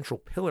huge central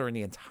pillar in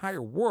the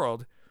entire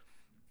world,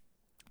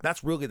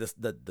 that's really that's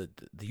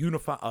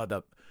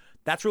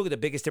really the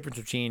biggest difference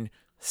between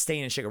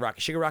Stain and Shigaraki.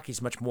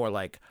 Shigaraki's much more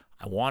like,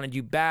 I wanted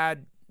you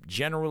bad.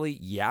 Generally,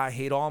 yeah, I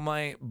hate All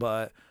Might,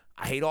 but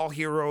I hate all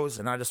heroes,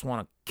 and I just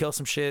want to kill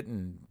some shit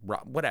and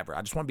whatever.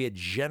 I just want to be a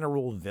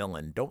general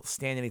villain. Don't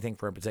stand anything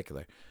for in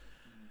particular.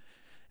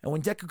 And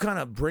when Deku kind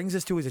of brings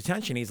this to his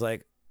attention, he's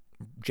like,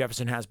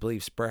 Jefferson has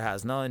beliefs, Burr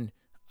has none.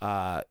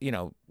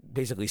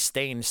 Basically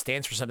Stain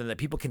stands for something that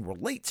people can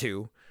relate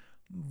to.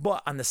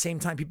 But on the same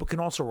time, people can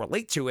also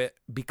relate to it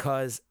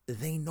because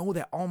they know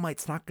that All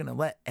Might's not going to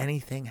let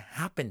anything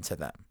happen to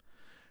them.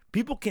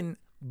 People can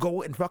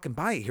go and fucking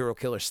buy a Hero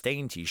Killer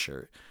Stain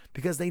t-shirt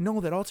because they know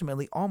that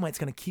ultimately All Might's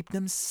going to keep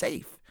them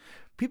safe.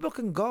 People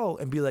can go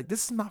and be like,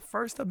 this is my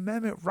First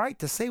Amendment right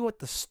to say what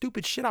the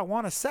stupid shit I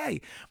want to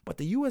say, but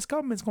the U.S.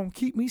 government's going to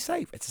keep me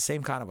safe. It's the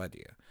same kind of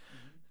idea.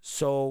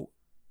 So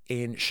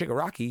in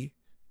Shigaraki,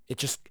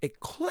 it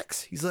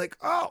clicks. He's like,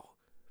 oh,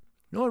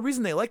 the only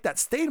reason they like that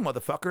Stain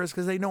motherfucker is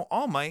because they know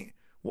All Might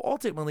will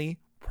ultimately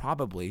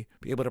probably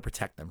be able to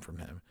protect them from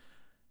him.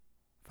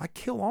 If I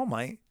kill All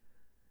Might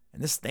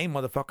and this Stain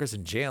motherfucker's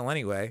in jail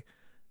anyway,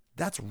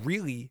 that's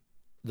really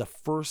the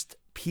first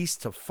piece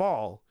to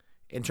fall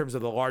in terms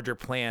of the larger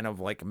plan of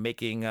like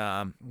making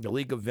the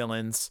League of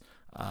Villains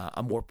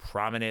a more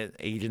prominent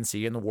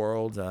agency in the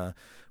world,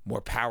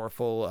 more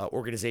powerful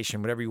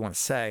organization, whatever you want to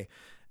say.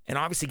 And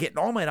obviously getting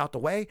All Might out the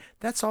way,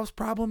 that solves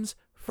problems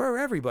for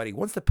everybody.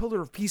 Once the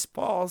Pillar of Peace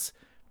falls,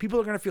 people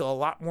are going to feel a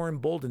lot more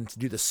emboldened to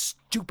do the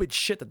stupid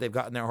shit that they've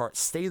got in their heart,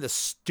 say the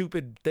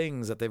stupid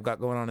things that they've got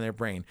going on in their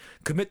brain,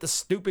 commit the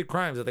stupid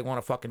crimes that they want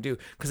to fucking do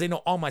because they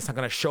know All Might's not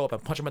going to show up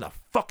and punch them in the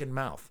fucking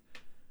mouth.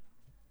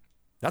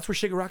 That's where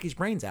Shigaraki's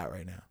brain's at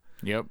right now.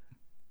 Yep.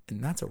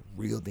 And that's a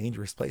real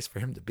dangerous place for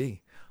him to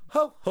be.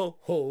 Ho, ho,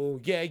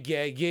 ho, yeah,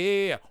 yeah,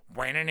 yeah.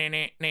 Winning in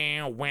it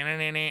now, winning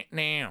in it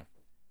now.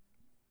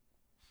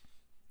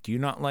 Do you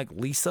not like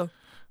Lisa?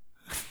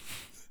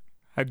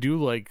 I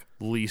do like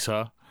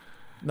Lisa.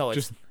 No,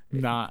 it's Just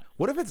not.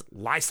 What if it's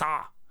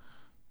Lisa?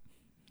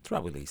 It's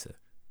probably Lisa.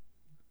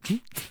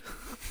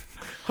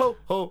 Ho,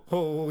 ho,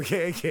 ho,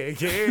 yeah, yeah,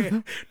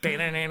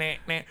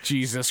 yeah.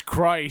 Jesus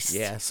Christ.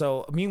 Yeah,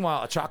 so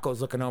meanwhile,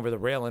 Achako's looking over the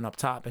railing up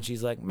top, and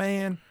she's like,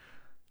 man.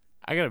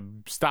 I gotta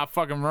stop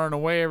fucking running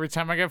away every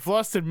time I get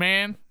flustered,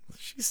 man.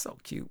 She's so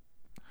cute.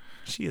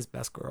 She is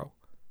best girl.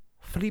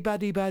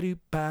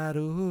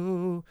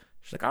 Fli-ba-dee-ba-doo-ba-doo.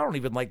 She's like, I don't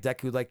even like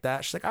Deku like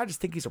that. She's like, I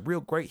just think he's a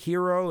real great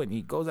hero, and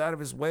he goes out of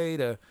his way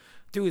to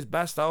do his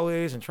best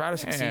always and try to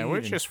succeed. Yeah,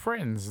 we're just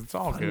friends. It's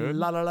all good.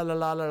 La la la la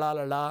la la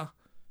la la.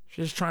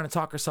 She's just trying to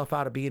talk herself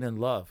out of being in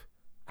love.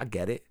 I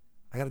get it.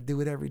 I got to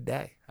do it every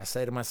day. I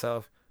say to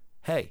myself,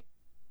 hey,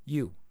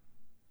 you,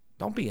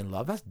 don't be in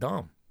love. That's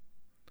dumb.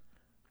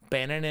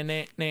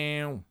 Anyway,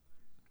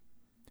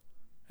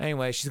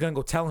 she's going to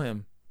go tell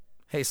him,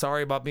 hey,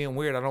 sorry about being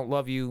weird. I don't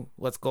love you.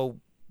 Let's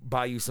go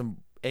buy you some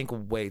ankle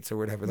weights or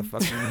whatever the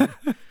fuck you need.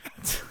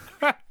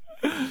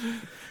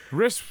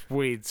 Wrist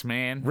weights,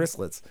 man.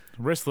 Wristlets.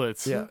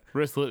 Wristlets. Yeah.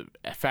 Wristlet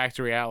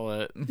factory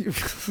outlet.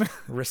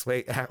 Wrist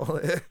weight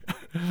outlet.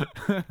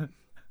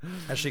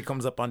 As she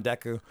comes up on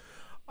Deku.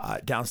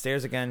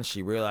 Downstairs again,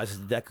 she realizes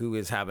Deku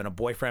is having a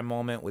boyfriend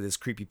moment with his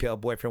creepy pale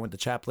boyfriend with the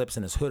chapped lips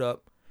and his hood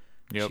up.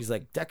 Yep. She's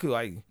like, Deku,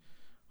 I'm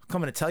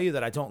coming to tell you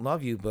that I don't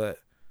love you, but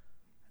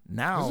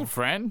now... This is a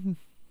friend.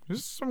 This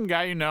is some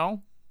guy you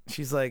know.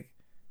 She's like,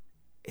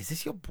 is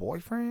this your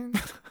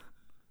boyfriend?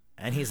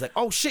 And he's like,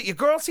 oh shit, your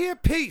girl's here?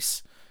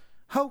 Peace.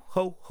 Ho,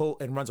 ho, ho,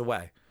 and runs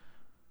away.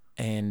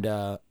 And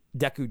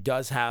Deku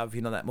does have,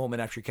 that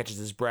moment after he catches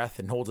his breath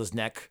and holds his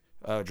neck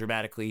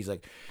dramatically. He's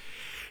like,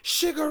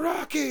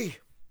 Shigaraki!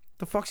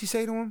 The fuck's he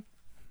say to him?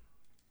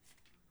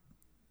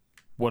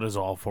 What does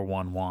All for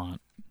One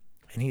want?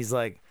 And he's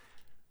like,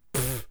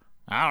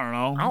 I don't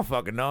know. I don't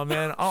fucking know,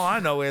 man. All I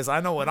know is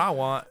I know what I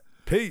want.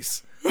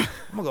 Peace. I'm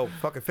gonna go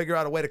fucking figure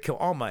out a way to kill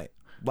All Might.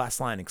 Last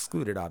line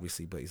excluded,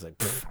 obviously, but he's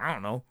like, I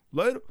don't know.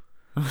 Later.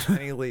 And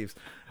he leaves.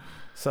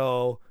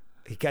 So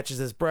he catches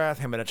his breath.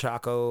 Him and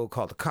Achako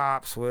call the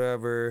cops,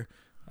 whatever.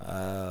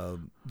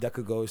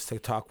 Deku goes to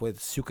talk with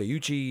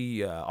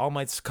Tsukayuchi, All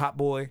Might's cop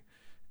boy.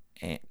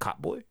 And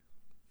cop boy?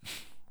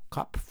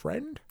 Cop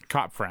friend?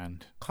 Cop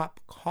friend. Cop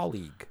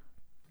colleague.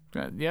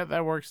 Yeah,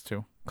 that works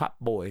too. Cop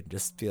boy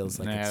just feels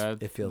like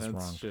it feels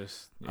wrong.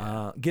 Just,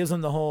 gives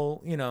him the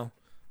whole,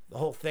 the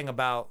whole thing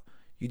about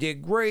you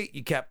did great,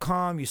 you kept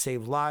calm, you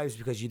saved lives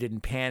because you didn't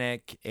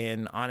panic.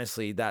 And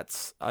honestly,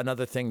 that's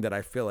another thing that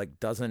I feel like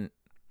doesn't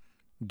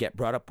get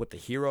brought up with the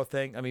hero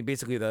thing. I mean,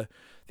 basically the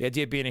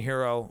idea of being a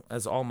hero,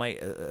 as All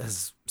Might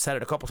has said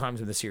it a couple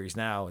times in the series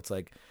now, it's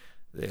like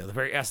the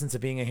very essence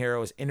of being a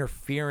hero is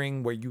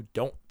interfering where you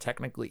don't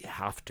technically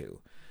have to.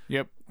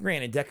 Yep.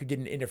 Granted, Deku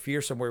didn't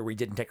interfere somewhere where he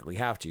didn't technically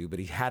have to, but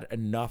he had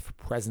enough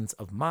presence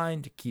of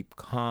mind to keep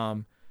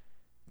calm,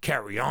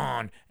 carry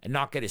on, and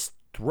not get his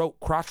throat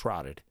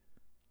crotch-rotted.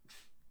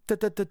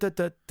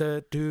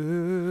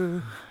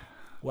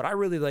 What I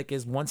really like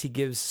is once he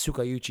gives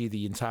Tsukayuchi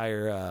the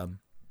entire,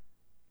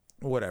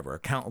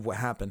 account of what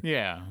happened.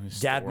 Yeah.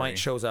 Dad Might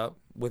shows up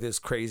with his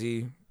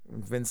crazy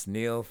Vince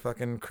Neil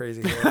fucking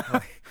crazy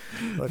hair.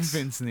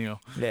 Vince Neil.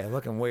 Yeah,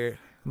 looking weird.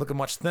 Looking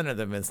much thinner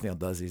than Vince Neil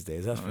does these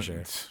days, that's for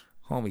sure.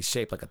 Homie's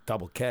shaped like a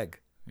double keg.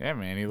 Yeah,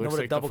 man. He looks what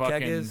like a double the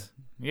fucking... keg is?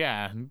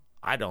 Yeah.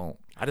 I don't.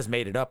 I just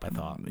made it up, I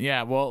thought.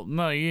 Yeah, well,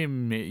 no,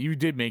 you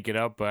did make it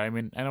up, but I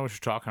mean, I know what you're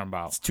talking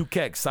about. It's two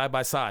kegs side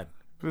by side.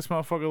 This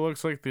motherfucker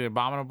looks like the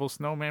abominable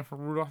snowman from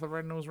Rudolph the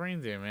Red-Nosed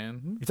Reindeer,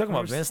 man. You talking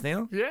about Vince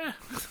Neil? Yeah.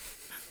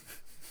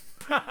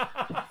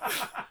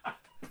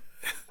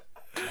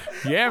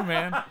 Yeah,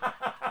 man.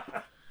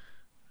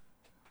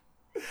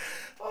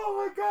 Oh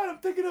my god, I'm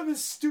thinking of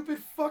his stupid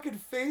fucking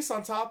face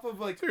on top of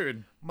like.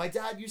 Dude. My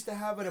dad used to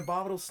have an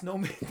abominable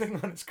snowman thing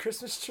on his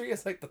Christmas tree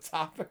as like the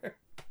topper.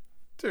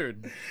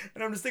 Dude.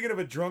 And I'm just thinking of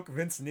a drunk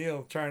Vince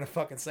Neil trying to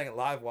fucking sing it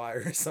Live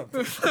Wire or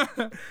something.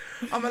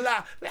 I'm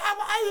alive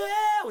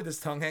with his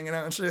tongue hanging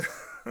out and shit.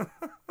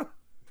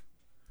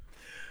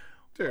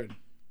 Dude.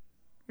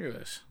 Look at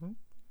this.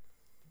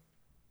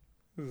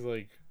 This is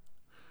like.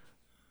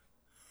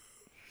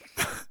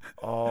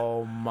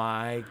 Oh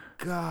my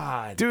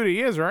god. Dude,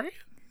 he is, right?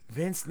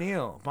 Vince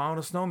Neil,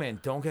 Abominable Snowman,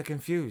 don't get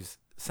confused.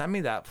 Send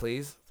me that,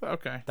 please.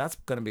 Okay. That's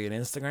going to be an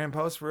Instagram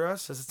post for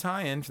us as a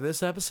tie-in for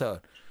this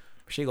episode.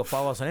 Be sure you go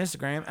follow us on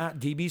Instagram at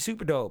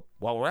DBSuperDope.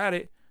 While we're at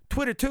it,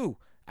 Twitter too,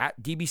 at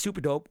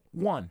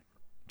DBSuperDope1.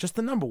 Just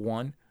the number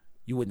 1.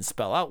 You wouldn't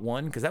spell out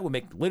 1 because that would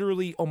make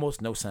literally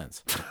almost no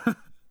sense.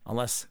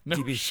 Unless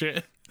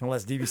Shit.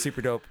 Unless DB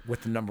Superdope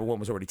with the number 1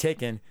 was already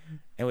taken.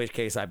 In which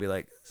case I'd be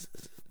like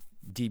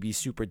DB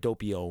Super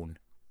Dopeon.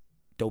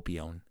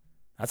 Dopeon.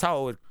 That's how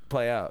it would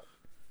play out.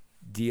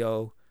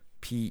 Dopeon.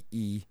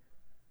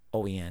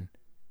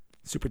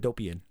 Super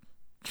Dopeon.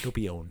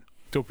 Dopeon.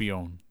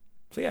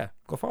 So yeah,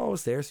 go follow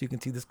us there so you can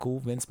see this cool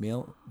Vince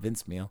Neil.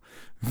 Vince Neil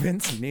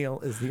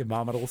is the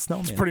Abominable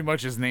Snowman. It's pretty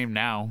much his name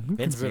now,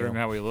 Vince considering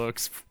Neil. how he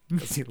looks.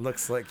 Because he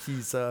looks like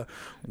he's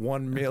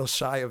 1 meal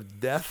shy of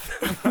death.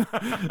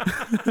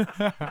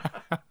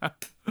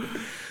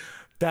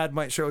 Dad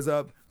might shows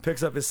up,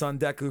 picks up his son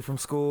Deku from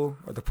school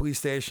or the police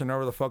station, or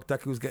whatever the fuck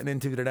Deku's getting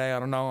into today. I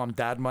don't know. I'm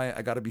Dad Might.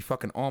 I got to be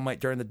fucking All Might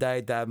during the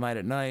day, Dad Might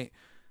at night.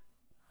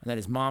 And then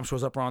his mom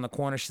shows up around the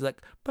corner. She's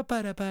like,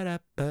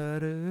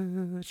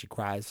 ba-ba-da-ba-da-ba-da. She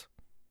cries.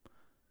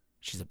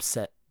 She's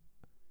upset.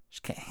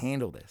 She can't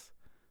handle this.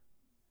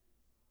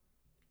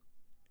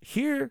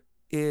 Here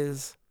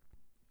is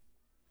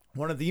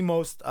one of the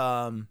most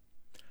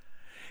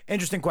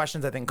interesting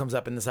questions I think comes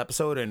up in this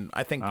episode, and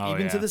I think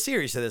to the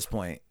series to this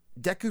point.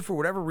 Deku, for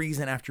whatever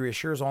reason, after he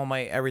assures All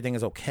Might everything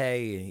is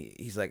okay,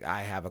 he's like,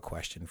 I have a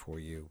question for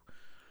you.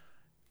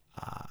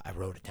 I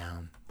wrote it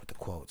down with the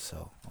quote,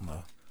 so I'm going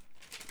to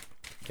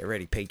get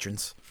ready,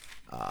 patrons.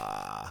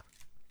 And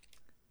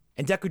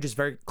Deku just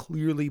very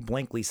clearly,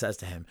 blankly says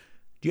to him,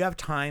 do you have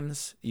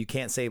times you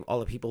can't save all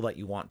the people that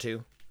you want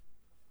to?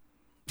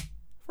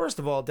 First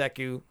of all,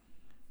 Deku,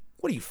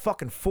 what are you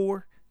fucking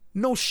for?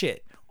 No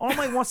shit. All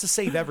Might wants to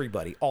save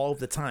everybody all of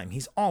the time.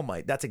 He's All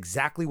Might. That's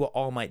exactly what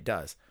All Might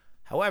does.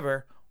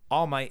 However,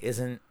 All Might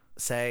isn't,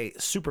 say,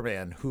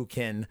 Superman, who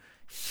can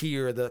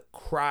hear the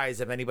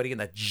cries of anybody in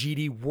the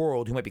GD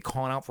world who might be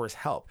calling out for his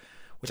help,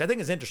 which I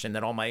think is interesting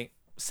that All Might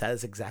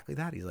says exactly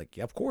that. He's like,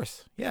 yeah, of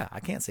course. Yeah, I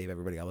can't save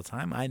everybody all the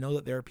time. I know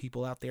that there are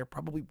people out there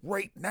probably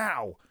right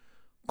now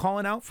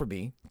calling out for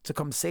me to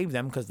come save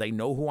them because they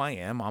know who I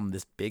am. I'm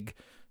this big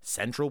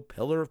central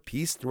pillar of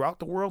peace throughout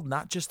the world,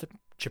 not just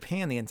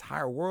Japan, the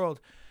entire world.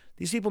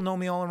 These people know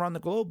me all around the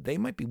globe. They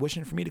might be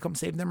wishing for me to come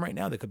save them right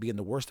now. They could be in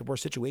the worst of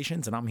worst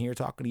situations, and I'm here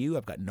talking to you.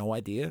 I've got no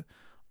idea.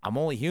 I'm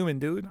only human,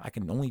 dude. I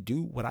can only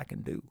do what I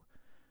can do.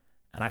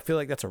 And I feel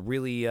like that's a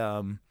really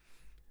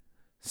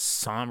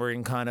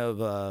sombering kind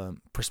of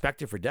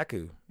perspective for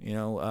Deku,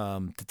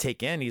 to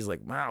take in. He's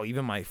like, wow,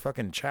 even my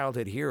fucking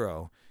childhood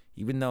hero,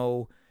 even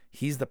though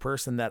he's the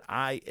person that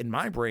I, in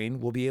my brain,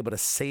 will be able to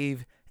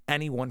save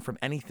anyone from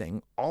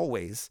anything,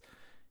 always,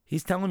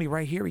 he's telling me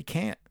right here he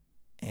can't.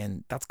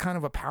 And that's kind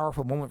of a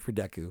powerful moment for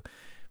Deku,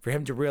 for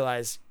him to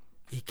realize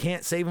he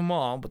can't save them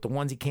all, but the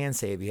ones he can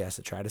save, he has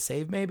to try to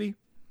save, maybe.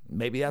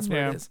 Maybe that's what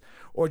it is.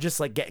 Or just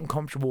like getting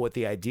comfortable with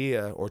the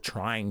idea, or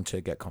trying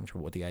to get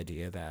comfortable with the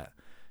idea that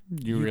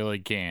you really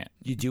can't.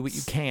 You do what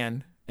you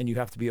can, and you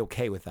have to be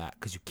okay with that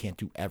because you can't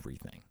do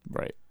everything.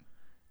 Right.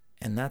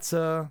 And that's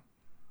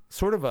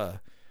sort of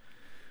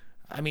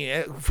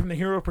from the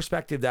hero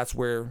perspective, that's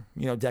where,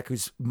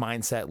 Deku's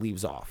mindset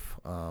leaves off.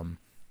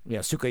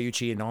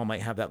 Tsukauchi and All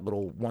Might have that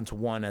little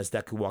one-to-one as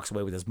Deku walks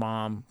away with his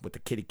mom, with the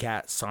kitty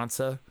cat,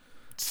 Sansa.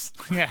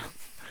 Yeah,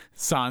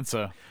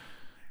 Sansa.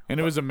 And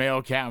it was a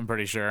male cat, I'm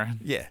pretty sure.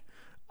 Yeah.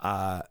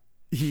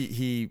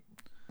 He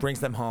brings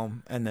them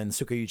home, and then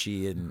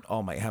Tsukauchi and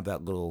All Might have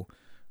that little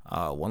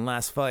one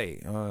last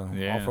fight. All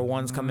for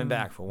One's coming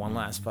back for one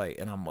last fight.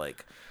 And I'm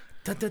like,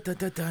 dun, dun, dun,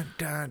 dun, dun,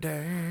 dun,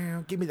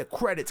 dun. Give me the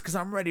credits because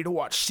I'm ready to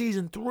watch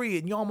season 3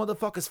 and y'all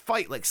motherfuckers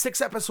fight like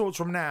 6 episodes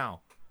from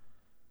now.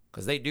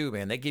 Because they do,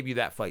 man. They give you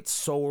that fight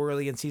so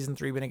early in season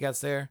 3 when it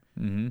gets there.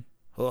 Mm-hmm.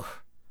 Ugh.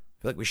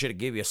 I feel like we should have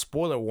gave you a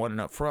spoiler warning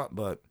up front,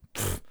 but...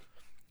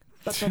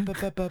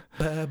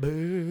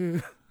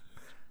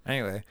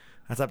 Anyway,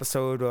 that's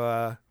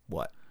episode,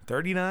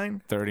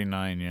 39?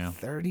 39, yeah.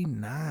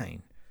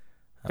 39.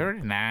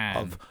 39.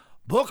 Of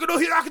Boku no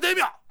Hero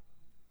Academia!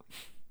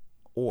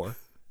 Or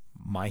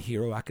My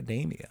Hero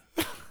Academia.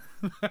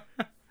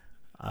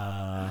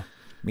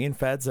 Me and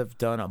Feds have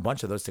done a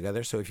bunch of those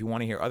together, so if you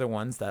want to hear other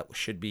ones, that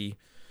should be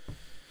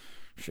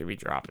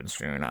dropping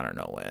soon. I don't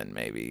know when,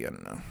 maybe. I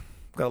don't know.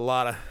 Got a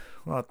lot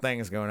of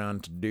things going on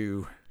to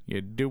do.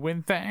 You're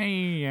doing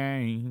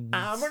things.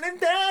 I'm running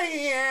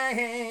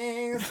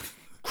things.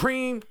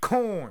 Cream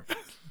corn.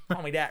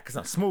 Call me that because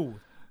I'm smooth.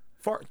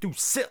 Fart through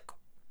silk.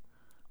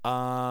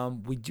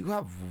 We do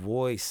have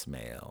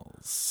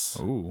voicemails.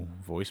 Ooh,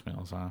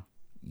 voicemails, huh?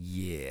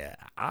 Yeah,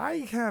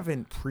 I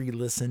haven't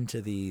pre-listened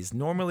to these.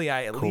 Normally,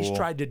 I at least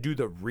tried to do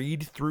the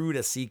read-through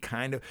to see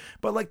kind of,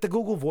 but like the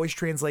Google Voice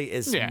Translate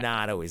is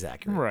not always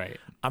accurate. Right.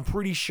 I'm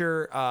pretty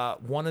sure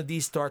one of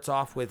these starts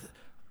off with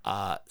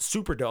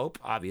super dope,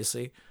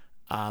 obviously,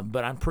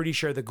 but I'm pretty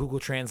sure the Google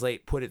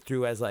Translate put it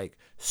through as like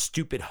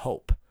stupid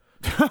hope.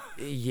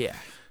 Yeah,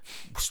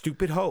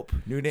 stupid hope.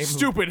 New name.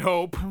 Stupid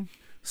Hope.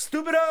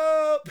 Stupid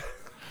hope.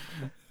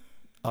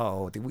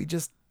 Oh, did we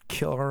just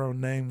kill our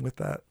own name with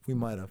that? We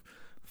might have.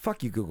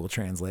 Fuck you, Google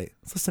Translate.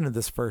 Let's listen to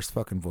this first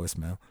fucking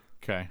voicemail.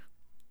 Okay.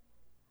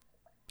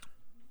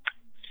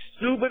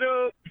 Stupid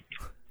up.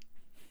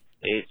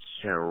 It's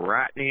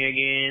Rodney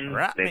again,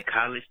 Rodney. the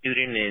college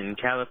student in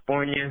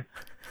California.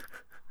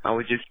 I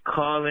was just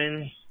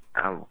calling.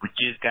 We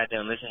just got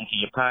done listening to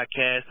your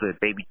podcast with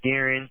Baby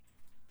Darren.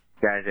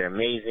 You guys are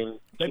amazing.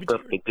 Baby Keep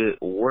up the good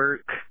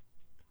work.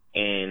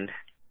 And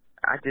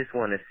I just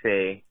want to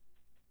say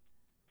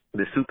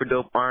the Super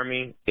Dope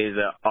Army is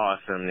an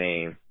awesome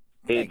name.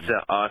 It's an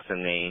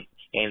awesome name.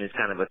 And it's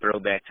kind of a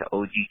throwback to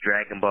OG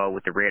Dragon Ball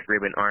with the Red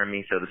Ribbon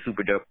Army. So the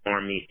Super Dope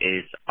Army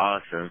is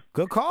awesome.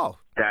 Good call.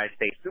 Guys,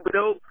 stay super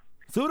dope.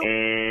 Super.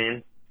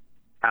 And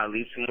I'll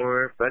leave some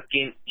more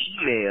fucking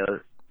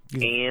emails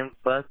and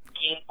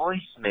fucking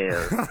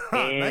voicemails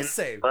and Nice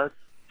save.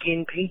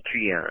 fucking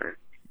Patreon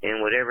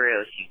and whatever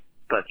else you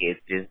fuckheads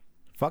do.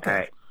 Fuck All it.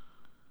 right.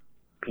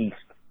 Peace.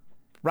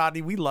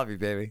 Rodney, we love you,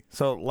 baby.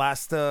 So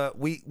last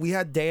we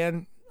had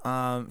Dan.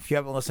 If you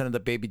haven't listened to the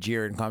Baby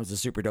Jiren Comes the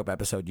Super Dope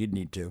episode, you'd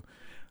need to.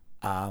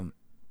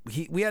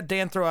 We had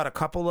Dan throw out a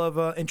couple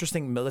of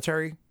interesting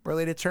military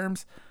related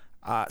terms.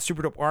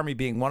 Super Dope Army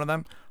being one of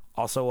them.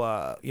 Also,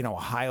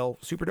 Ohio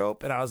Super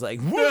Dope, and I was like,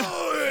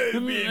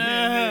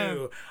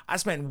 whoa! I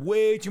spent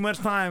way too much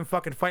time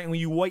fucking fighting with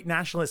you white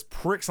nationalist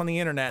pricks on the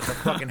internet to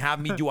fucking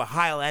have me do a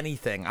Heil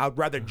anything. I'd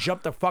rather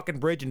jump the fucking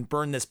bridge and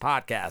burn this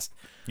podcast.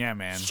 Yeah,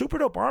 man. Super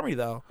Dope Army,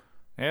 though.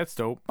 Yeah, it's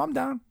dope. I'm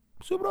down.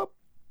 Super dope.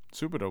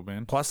 Super dope,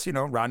 man. Plus,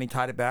 Rodney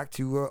tied it back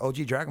to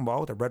OG Dragon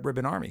Ball with the Red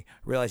Ribbon Army.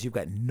 Realize you've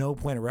got no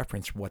point of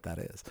reference for what that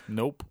is.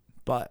 Nope.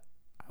 But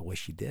I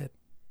wish you did.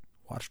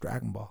 Watch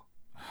Dragon Ball.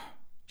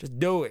 Just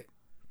do it.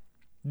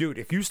 Dude,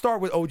 if you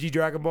start with OG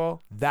Dragon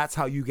Ball, that's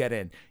how you get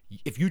in.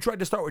 If you tried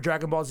to start with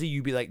Dragon Ball Z,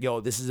 you'd be like, yo,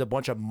 this is a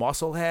bunch of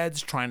muscle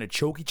heads trying to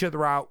choke each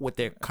other out with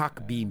their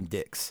cock beam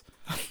dicks.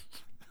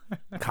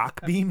 Cock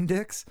beam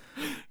dicks?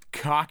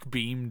 Cock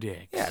beam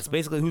dicks. Yeah, it's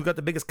basically who's got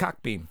the biggest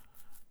cock beam.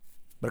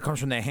 But it comes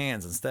from their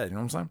hands instead, you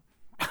know what I'm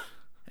saying?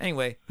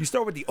 Anyway, you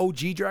start with the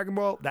OG Dragon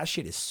Ball, that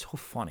shit is so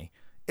funny.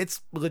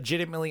 It's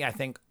legitimately, I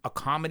think, a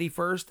comedy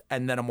first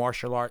and then a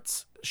martial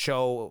arts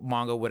show,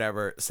 manga,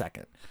 whatever,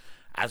 second.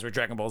 As with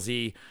Dragon Ball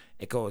Z,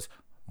 it goes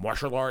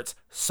martial arts,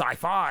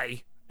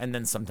 sci-fi, and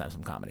then sometimes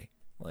some comedy.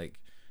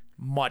 Like,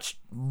 much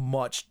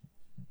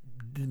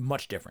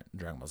different than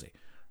Dragon Ball Z.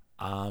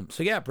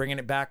 So yeah, bringing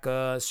it back,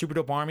 Super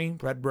Dope Army,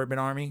 Red Ribbon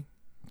Army.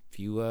 If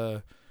you,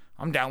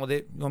 I'm down with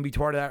it. You want to be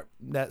part of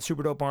that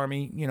Super Dope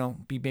Army,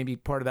 be maybe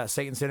part of that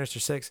Satan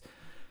Sinister Six.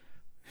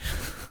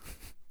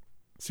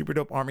 Super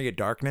Dope Army of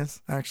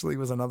Darkness, actually,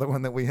 was another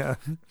one that we had.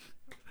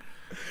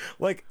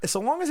 Like, so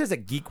long as there's a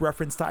geek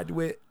reference tied to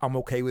it, I'm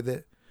okay with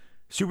it.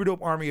 Super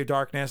Dope Army of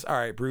Darkness. All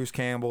right, Bruce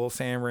Campbell,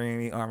 Sam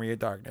Raimi, Army of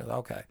Darkness.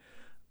 Okay.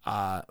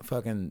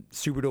 Fucking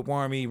Super Dope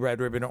Army, Red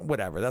Ribbon,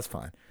 whatever. That's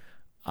fine.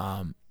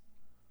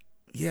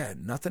 Yeah,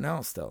 nothing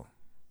else, though.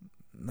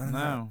 None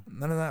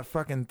of that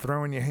fucking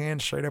throwing your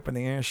hand straight up in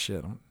the air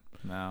shit.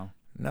 No.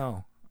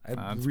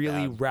 I'd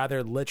really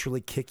rather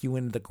literally kick you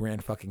into the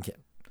Grand fucking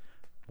Canyon.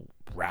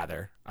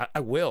 I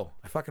will.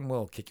 I fucking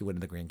will kick you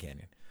into the Grand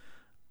Canyon.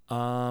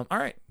 All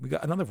right, we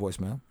got another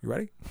voicemail. You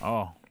ready?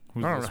 Oh,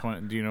 who's this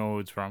one? Do you know who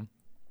it's from?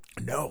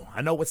 No,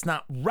 I know it's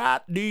not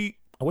Rodney.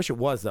 I wish it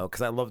was, though,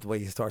 because I love the way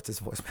he starts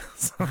his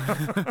voicemails.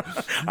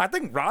 I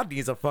think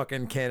Rodney's a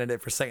fucking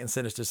candidate for Satan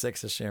Sinister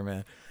Six this year,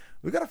 man.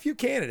 We got a few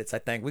candidates, I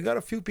think. We got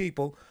a few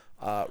people.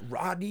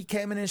 Rodney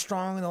came in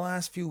strong in the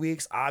last few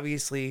weeks.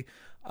 Obviously,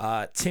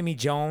 Timmy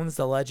Jones,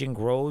 the legend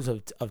grows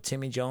of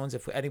Timmy Jones.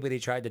 If anybody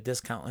tried to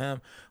discount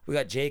him, we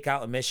got Jake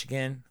out in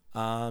Michigan.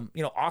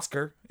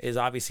 Oscar is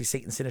obviously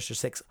Satan Sinister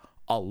Six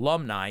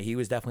alumni. He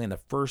was definitely in the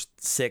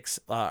first six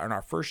in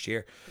our first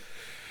year.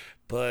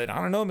 But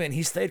I don't know, man.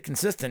 He stayed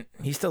consistent.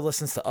 He still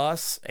listens to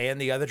us and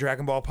the other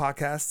Dragon Ball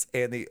podcasts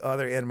and the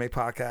other anime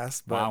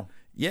podcasts. But wow.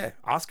 Yeah,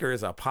 Oscar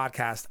is a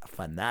podcast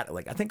fanatic.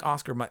 Like, I think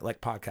Oscar might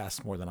like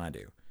podcasts more than I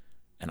do.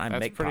 And I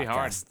make pretty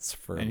podcasts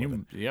hard. for a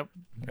living. Yep.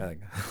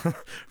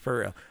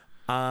 For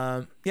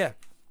real. Yeah,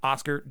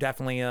 Oscar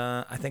definitely,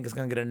 I think, is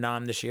going to get a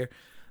nom this year.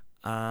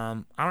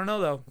 I don't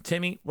know, though.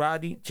 Timmy,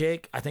 Rodney,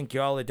 Jake, I think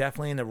y'all are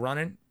definitely in the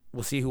running.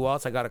 We'll see who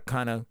else. I got to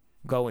kind of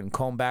go and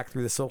comb back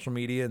through the social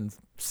media and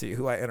see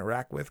who I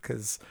interact with,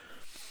 because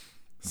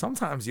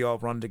sometimes y'all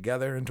run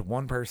together into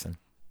one person.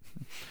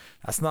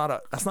 That's not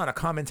a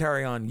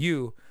commentary on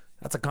you.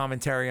 That's a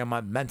commentary on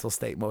my mental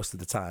state most of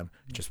the time.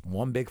 Just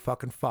one big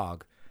fucking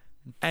fog.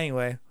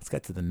 Anyway, let's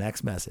get to the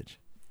next message.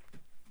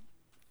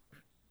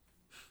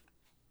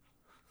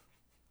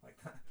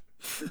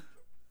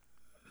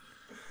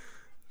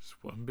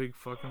 Just one big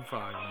fucking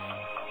fog,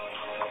 man.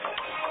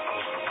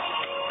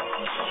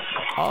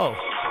 Oh,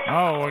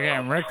 We're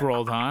getting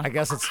rickrolled, huh? I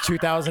guess it's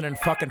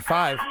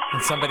 2005,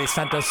 and somebody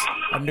sent us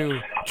a new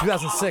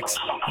 2006,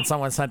 and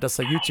someone sent us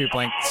a YouTube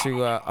link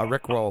to a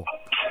Rickroll.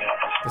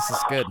 This is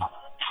good.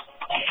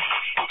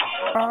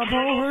 I'm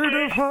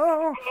already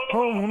home,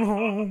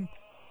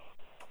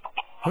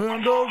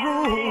 and the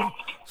road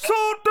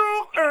so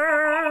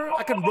dark.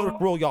 I can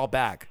Rickroll y'all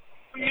back.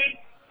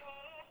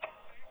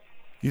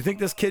 You think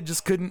this kid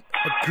just couldn't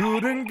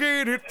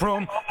get it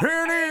from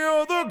any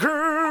other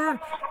girl?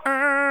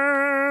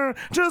 I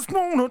just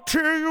wanna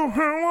tell you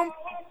how I'm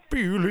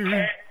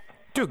feeling.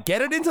 Dude,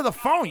 get it into the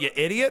phone, you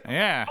idiot.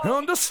 Yeah.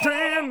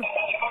 Understand?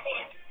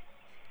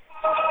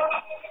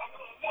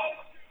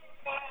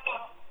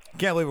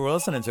 Can't believe we're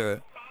listening to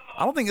it.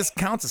 I don't think this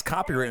counts as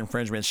copyright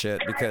infringement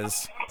shit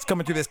because it's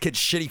coming through this kid's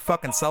shitty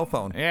fucking cell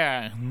phone.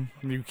 Yeah.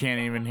 You can't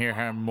even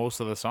hear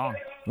most of the song.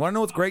 Wanna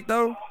know what's great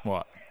though?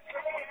 What?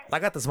 I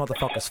got this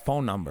motherfucker's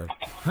phone number.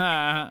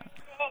 That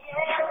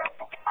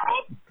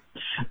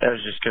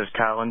was just because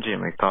Kyle and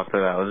Jimmy thought that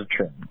was a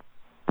trend.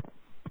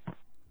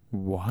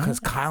 What? Because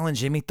Kyle and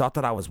Jimmy thought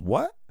that I was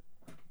what?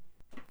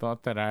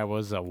 Thought that I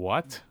was a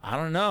what? I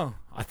don't know.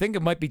 I think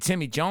it might be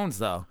Timmy Jones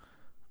though.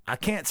 I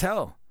can't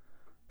tell.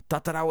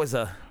 Thought that I was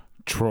a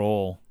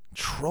Troll.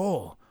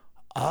 troll.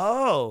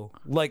 Oh,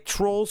 like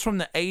trolls from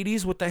the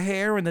 80s with the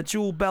hair and the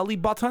jewel belly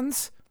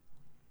buttons?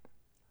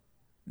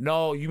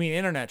 No, you mean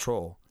internet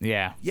troll.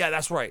 Yeah. Yeah,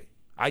 that's right.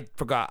 I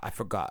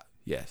forgot.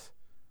 Yes.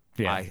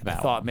 Yeah. I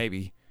that thought one.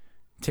 maybe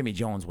Timmy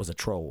Jones was a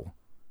troll.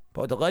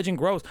 But the legend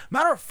grows.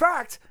 Matter of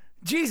fact,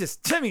 Jesus,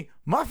 Timmy,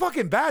 my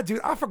fucking bad,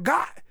 dude. I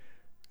forgot.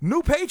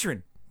 New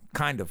patron.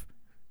 Kind of.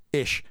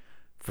 Ish.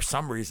 For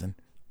some reason.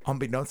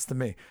 Unbeknownst to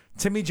me.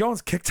 Timmy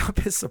Jones kicked up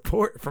his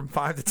support from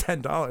 $5 to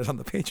 $10 on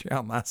the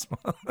Patreon last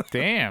month.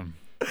 Damn.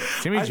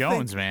 Timmy I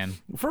Jones, think- man.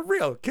 For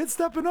real. Kid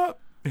stepping up.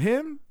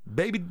 Him.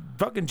 Baby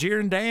fucking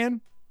Jeer Dan.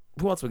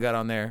 Who else we got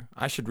on there?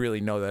 I should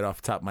really know that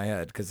off the top of my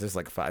head because there's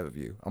like 5 of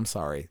you. I'm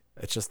sorry.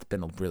 It's just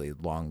been a really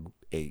long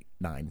 8,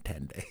 9,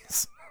 10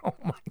 days. Oh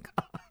my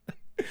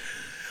God.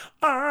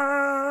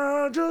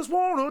 I just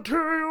want to tell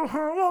you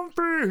how I'm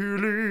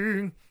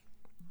feeling.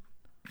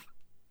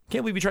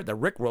 Can't believe you tried to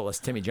Rickroll us,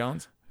 Timmy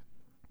Jones.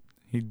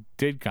 He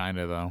did kind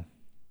of, though.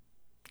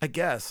 I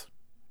guess.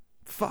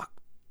 Fuck.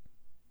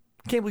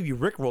 Can't believe you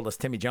Rickrolled us,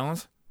 Timmy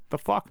Jones. The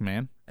fuck,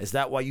 man? Is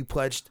that why you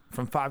pledged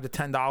from $5 to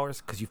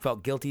 $10? Because you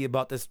felt guilty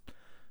about this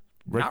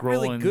not Rickrolling.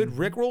 really good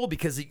Rickroll?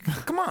 Because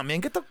come on, man,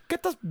 get the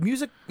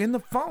music in the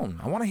phone.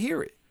 I want to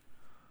hear it.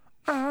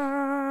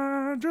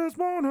 I just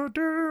want to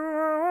tell you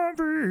how I'm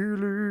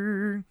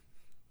feeling.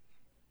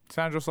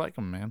 Sounds just like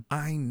him, man.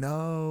 I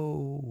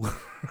know.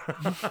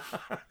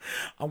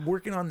 I'm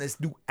working on this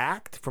new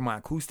act for my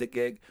acoustic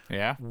gig.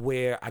 Yeah.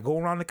 Where I go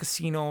around the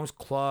casinos,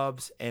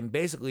 clubs, and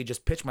basically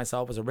just pitch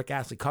myself as a Rick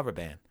Astley cover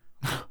band.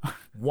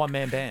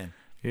 One-man band.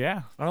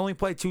 Yeah. I only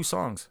played 2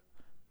 songs.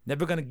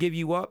 Never Gonna Give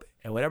You Up,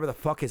 and whatever the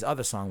fuck his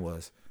other song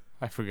was.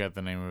 I forget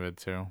the name of it,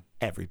 too.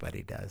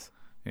 Everybody does.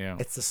 Yeah.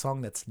 It's the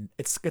song that's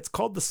it's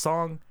called the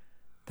song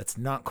that's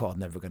not called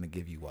Never Gonna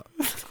Give You Up.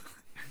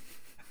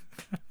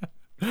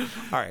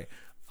 All right.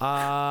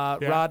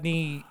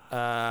 Rodney,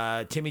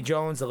 Timmy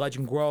Jones, The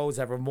Legend Grows,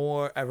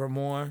 Evermore.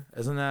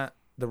 Isn't that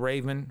The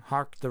Raven?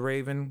 Hark the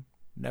Raven.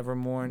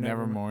 Nevermore.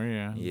 Nevermore,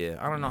 yeah. Yeah.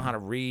 I don't know how to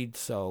read,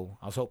 so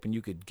I was hoping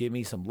you could give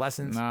me some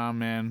lessons. Nah,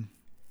 man.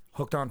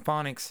 Hooked on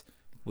Phonics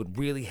would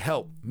really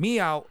help me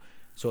out.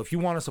 So if you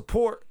want to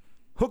support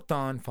Hooked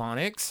on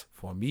Phonics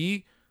for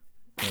me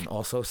and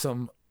also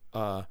some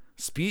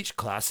speech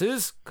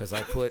classes, because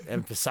I put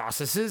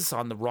emphases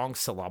on the wrong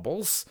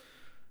syllables,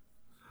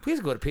 please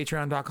go to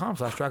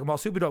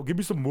patreon.com/DragonBallSuperDope. Give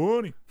me some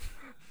money.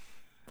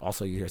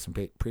 Also, you hear some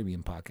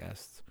premium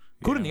podcasts,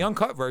 including the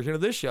uncut version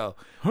of this show,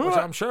 which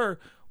I'm sure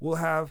will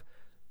have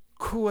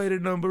quite a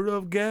number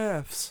of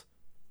gaffes.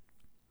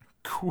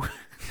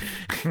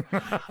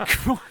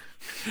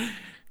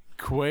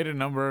 Quite a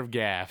number of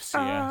gaffes, yes.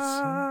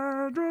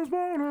 I just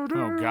wanna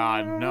do Oh,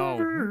 God, no.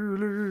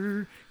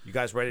 really. You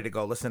guys ready to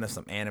go listen to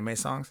some anime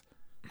songs?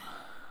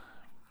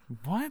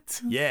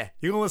 What? Yeah,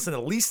 you're gonna listen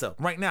to Lisa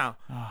right now.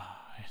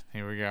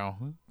 Here we go.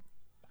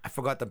 I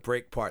forgot the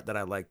break part that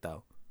I like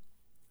though.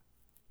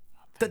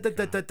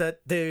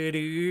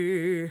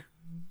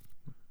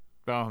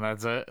 Oh,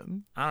 that's it?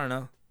 I don't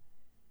know.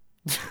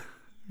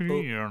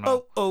 You don't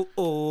know. Oh, yeah.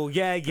 Oh,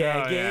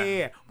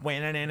 yeah.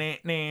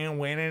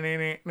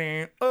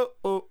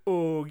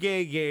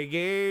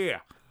 Yeah.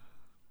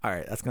 All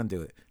right, that's gonna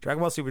do it. Dragon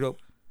Ball Super Dope.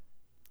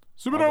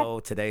 Super dope. Although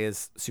today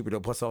is Super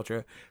Dope Plus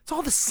Ultra, it's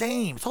all the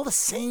same. It's all the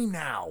same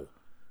now.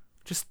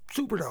 Just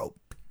Super Dope.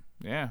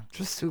 Yeah.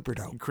 Just Super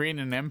Dope. You're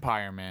creating an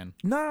empire, man.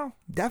 No,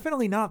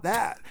 definitely not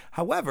that.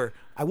 However,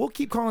 I will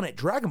keep calling it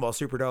Dragon Ball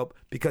Super Dope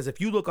because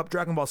if you look up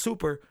Dragon Ball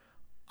Super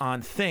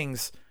on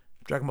things,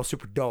 Dragon Ball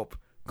Super Dope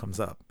comes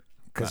up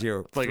because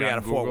you're Like 3 on out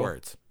of 4 Google?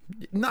 words.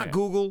 Not Yeah.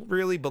 Google,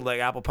 really, but like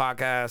Apple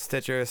Podcasts,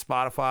 Stitcher,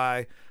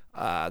 Spotify,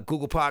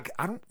 Google Podcast.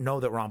 I don't know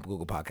that we're on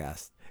Google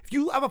Podcasts. If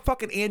you have a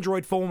fucking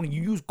Android phone and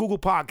you use Google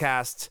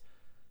Podcasts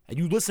and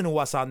you listen to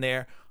us on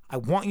there, I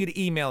want you to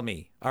email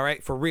me, all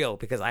right, for real,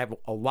 because I have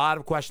a lot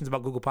of questions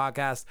about Google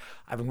Podcasts.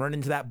 I've been running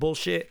into that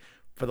bullshit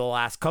for the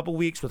last couple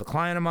weeks with a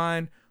client of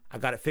mine. I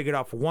got it figured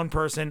out for one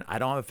person. I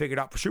don't have it figured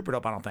out for Super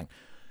Dope, I don't think.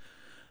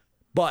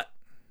 But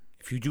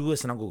if you do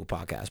listen on Google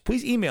Podcasts,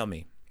 please email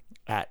me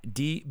at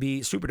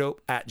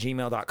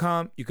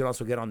dbsuperdope@gmail.com. You can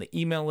also get on the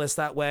email list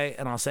that way,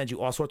 and I'll send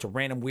you all sorts of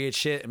random weird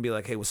shit and be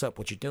like, hey, what's up?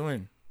 What you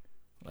doing?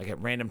 Like at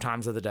random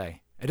times of the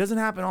day. It doesn't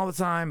happen all the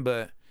time,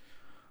 but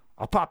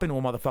I'll pop into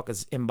a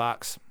motherfucker's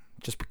inbox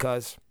just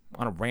because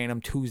on a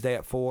random Tuesday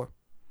at 4.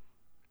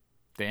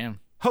 Damn.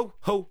 Ho,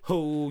 ho,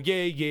 ho,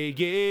 yeah, yeah,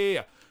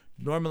 yeah.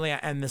 Normally I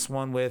end this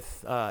one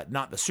with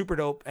not the super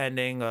dope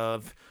ending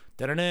of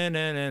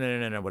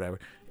whatever.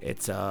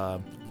 It's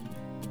gonna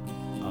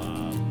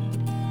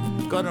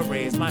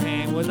raise my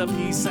hand with a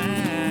peace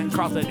sign.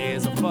 Carlton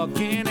is a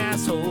fucking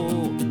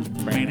asshole.